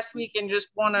here last week and just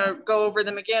want to go over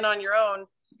them again on your own,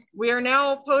 we are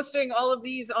now posting all of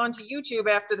these onto YouTube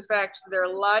after the fact, so they're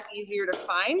a lot easier to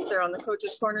find. They're on the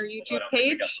Coach's Corner YouTube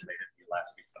page.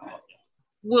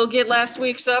 We'll get last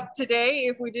week's up today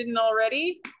if we didn't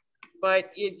already,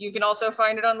 but you can also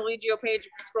find it on the Legio page if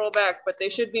you scroll back, but they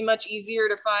should be much easier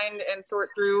to find and sort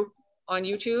through on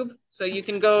YouTube. So you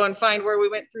can go and find where we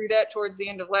went through that towards the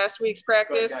end of last week's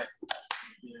practice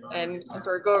and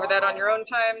sort of go over that on your own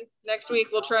time. Next week,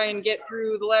 we'll try and get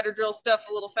through the ladder drill stuff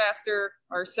a little faster.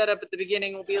 Our setup at the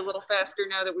beginning will be a little faster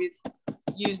now that we've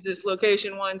used this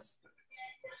location once.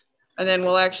 And then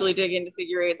we'll actually dig into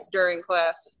figure eights during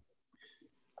class.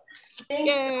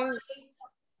 Thanks.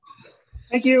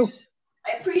 Thank you.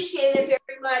 I appreciate it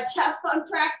very much. Have fun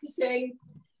practicing.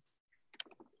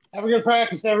 Have a good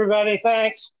practice, everybody.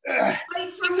 Thanks. Wait for me.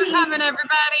 Thanks for coming,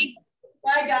 everybody.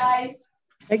 Bye, guys.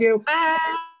 Thank you.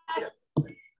 Bye.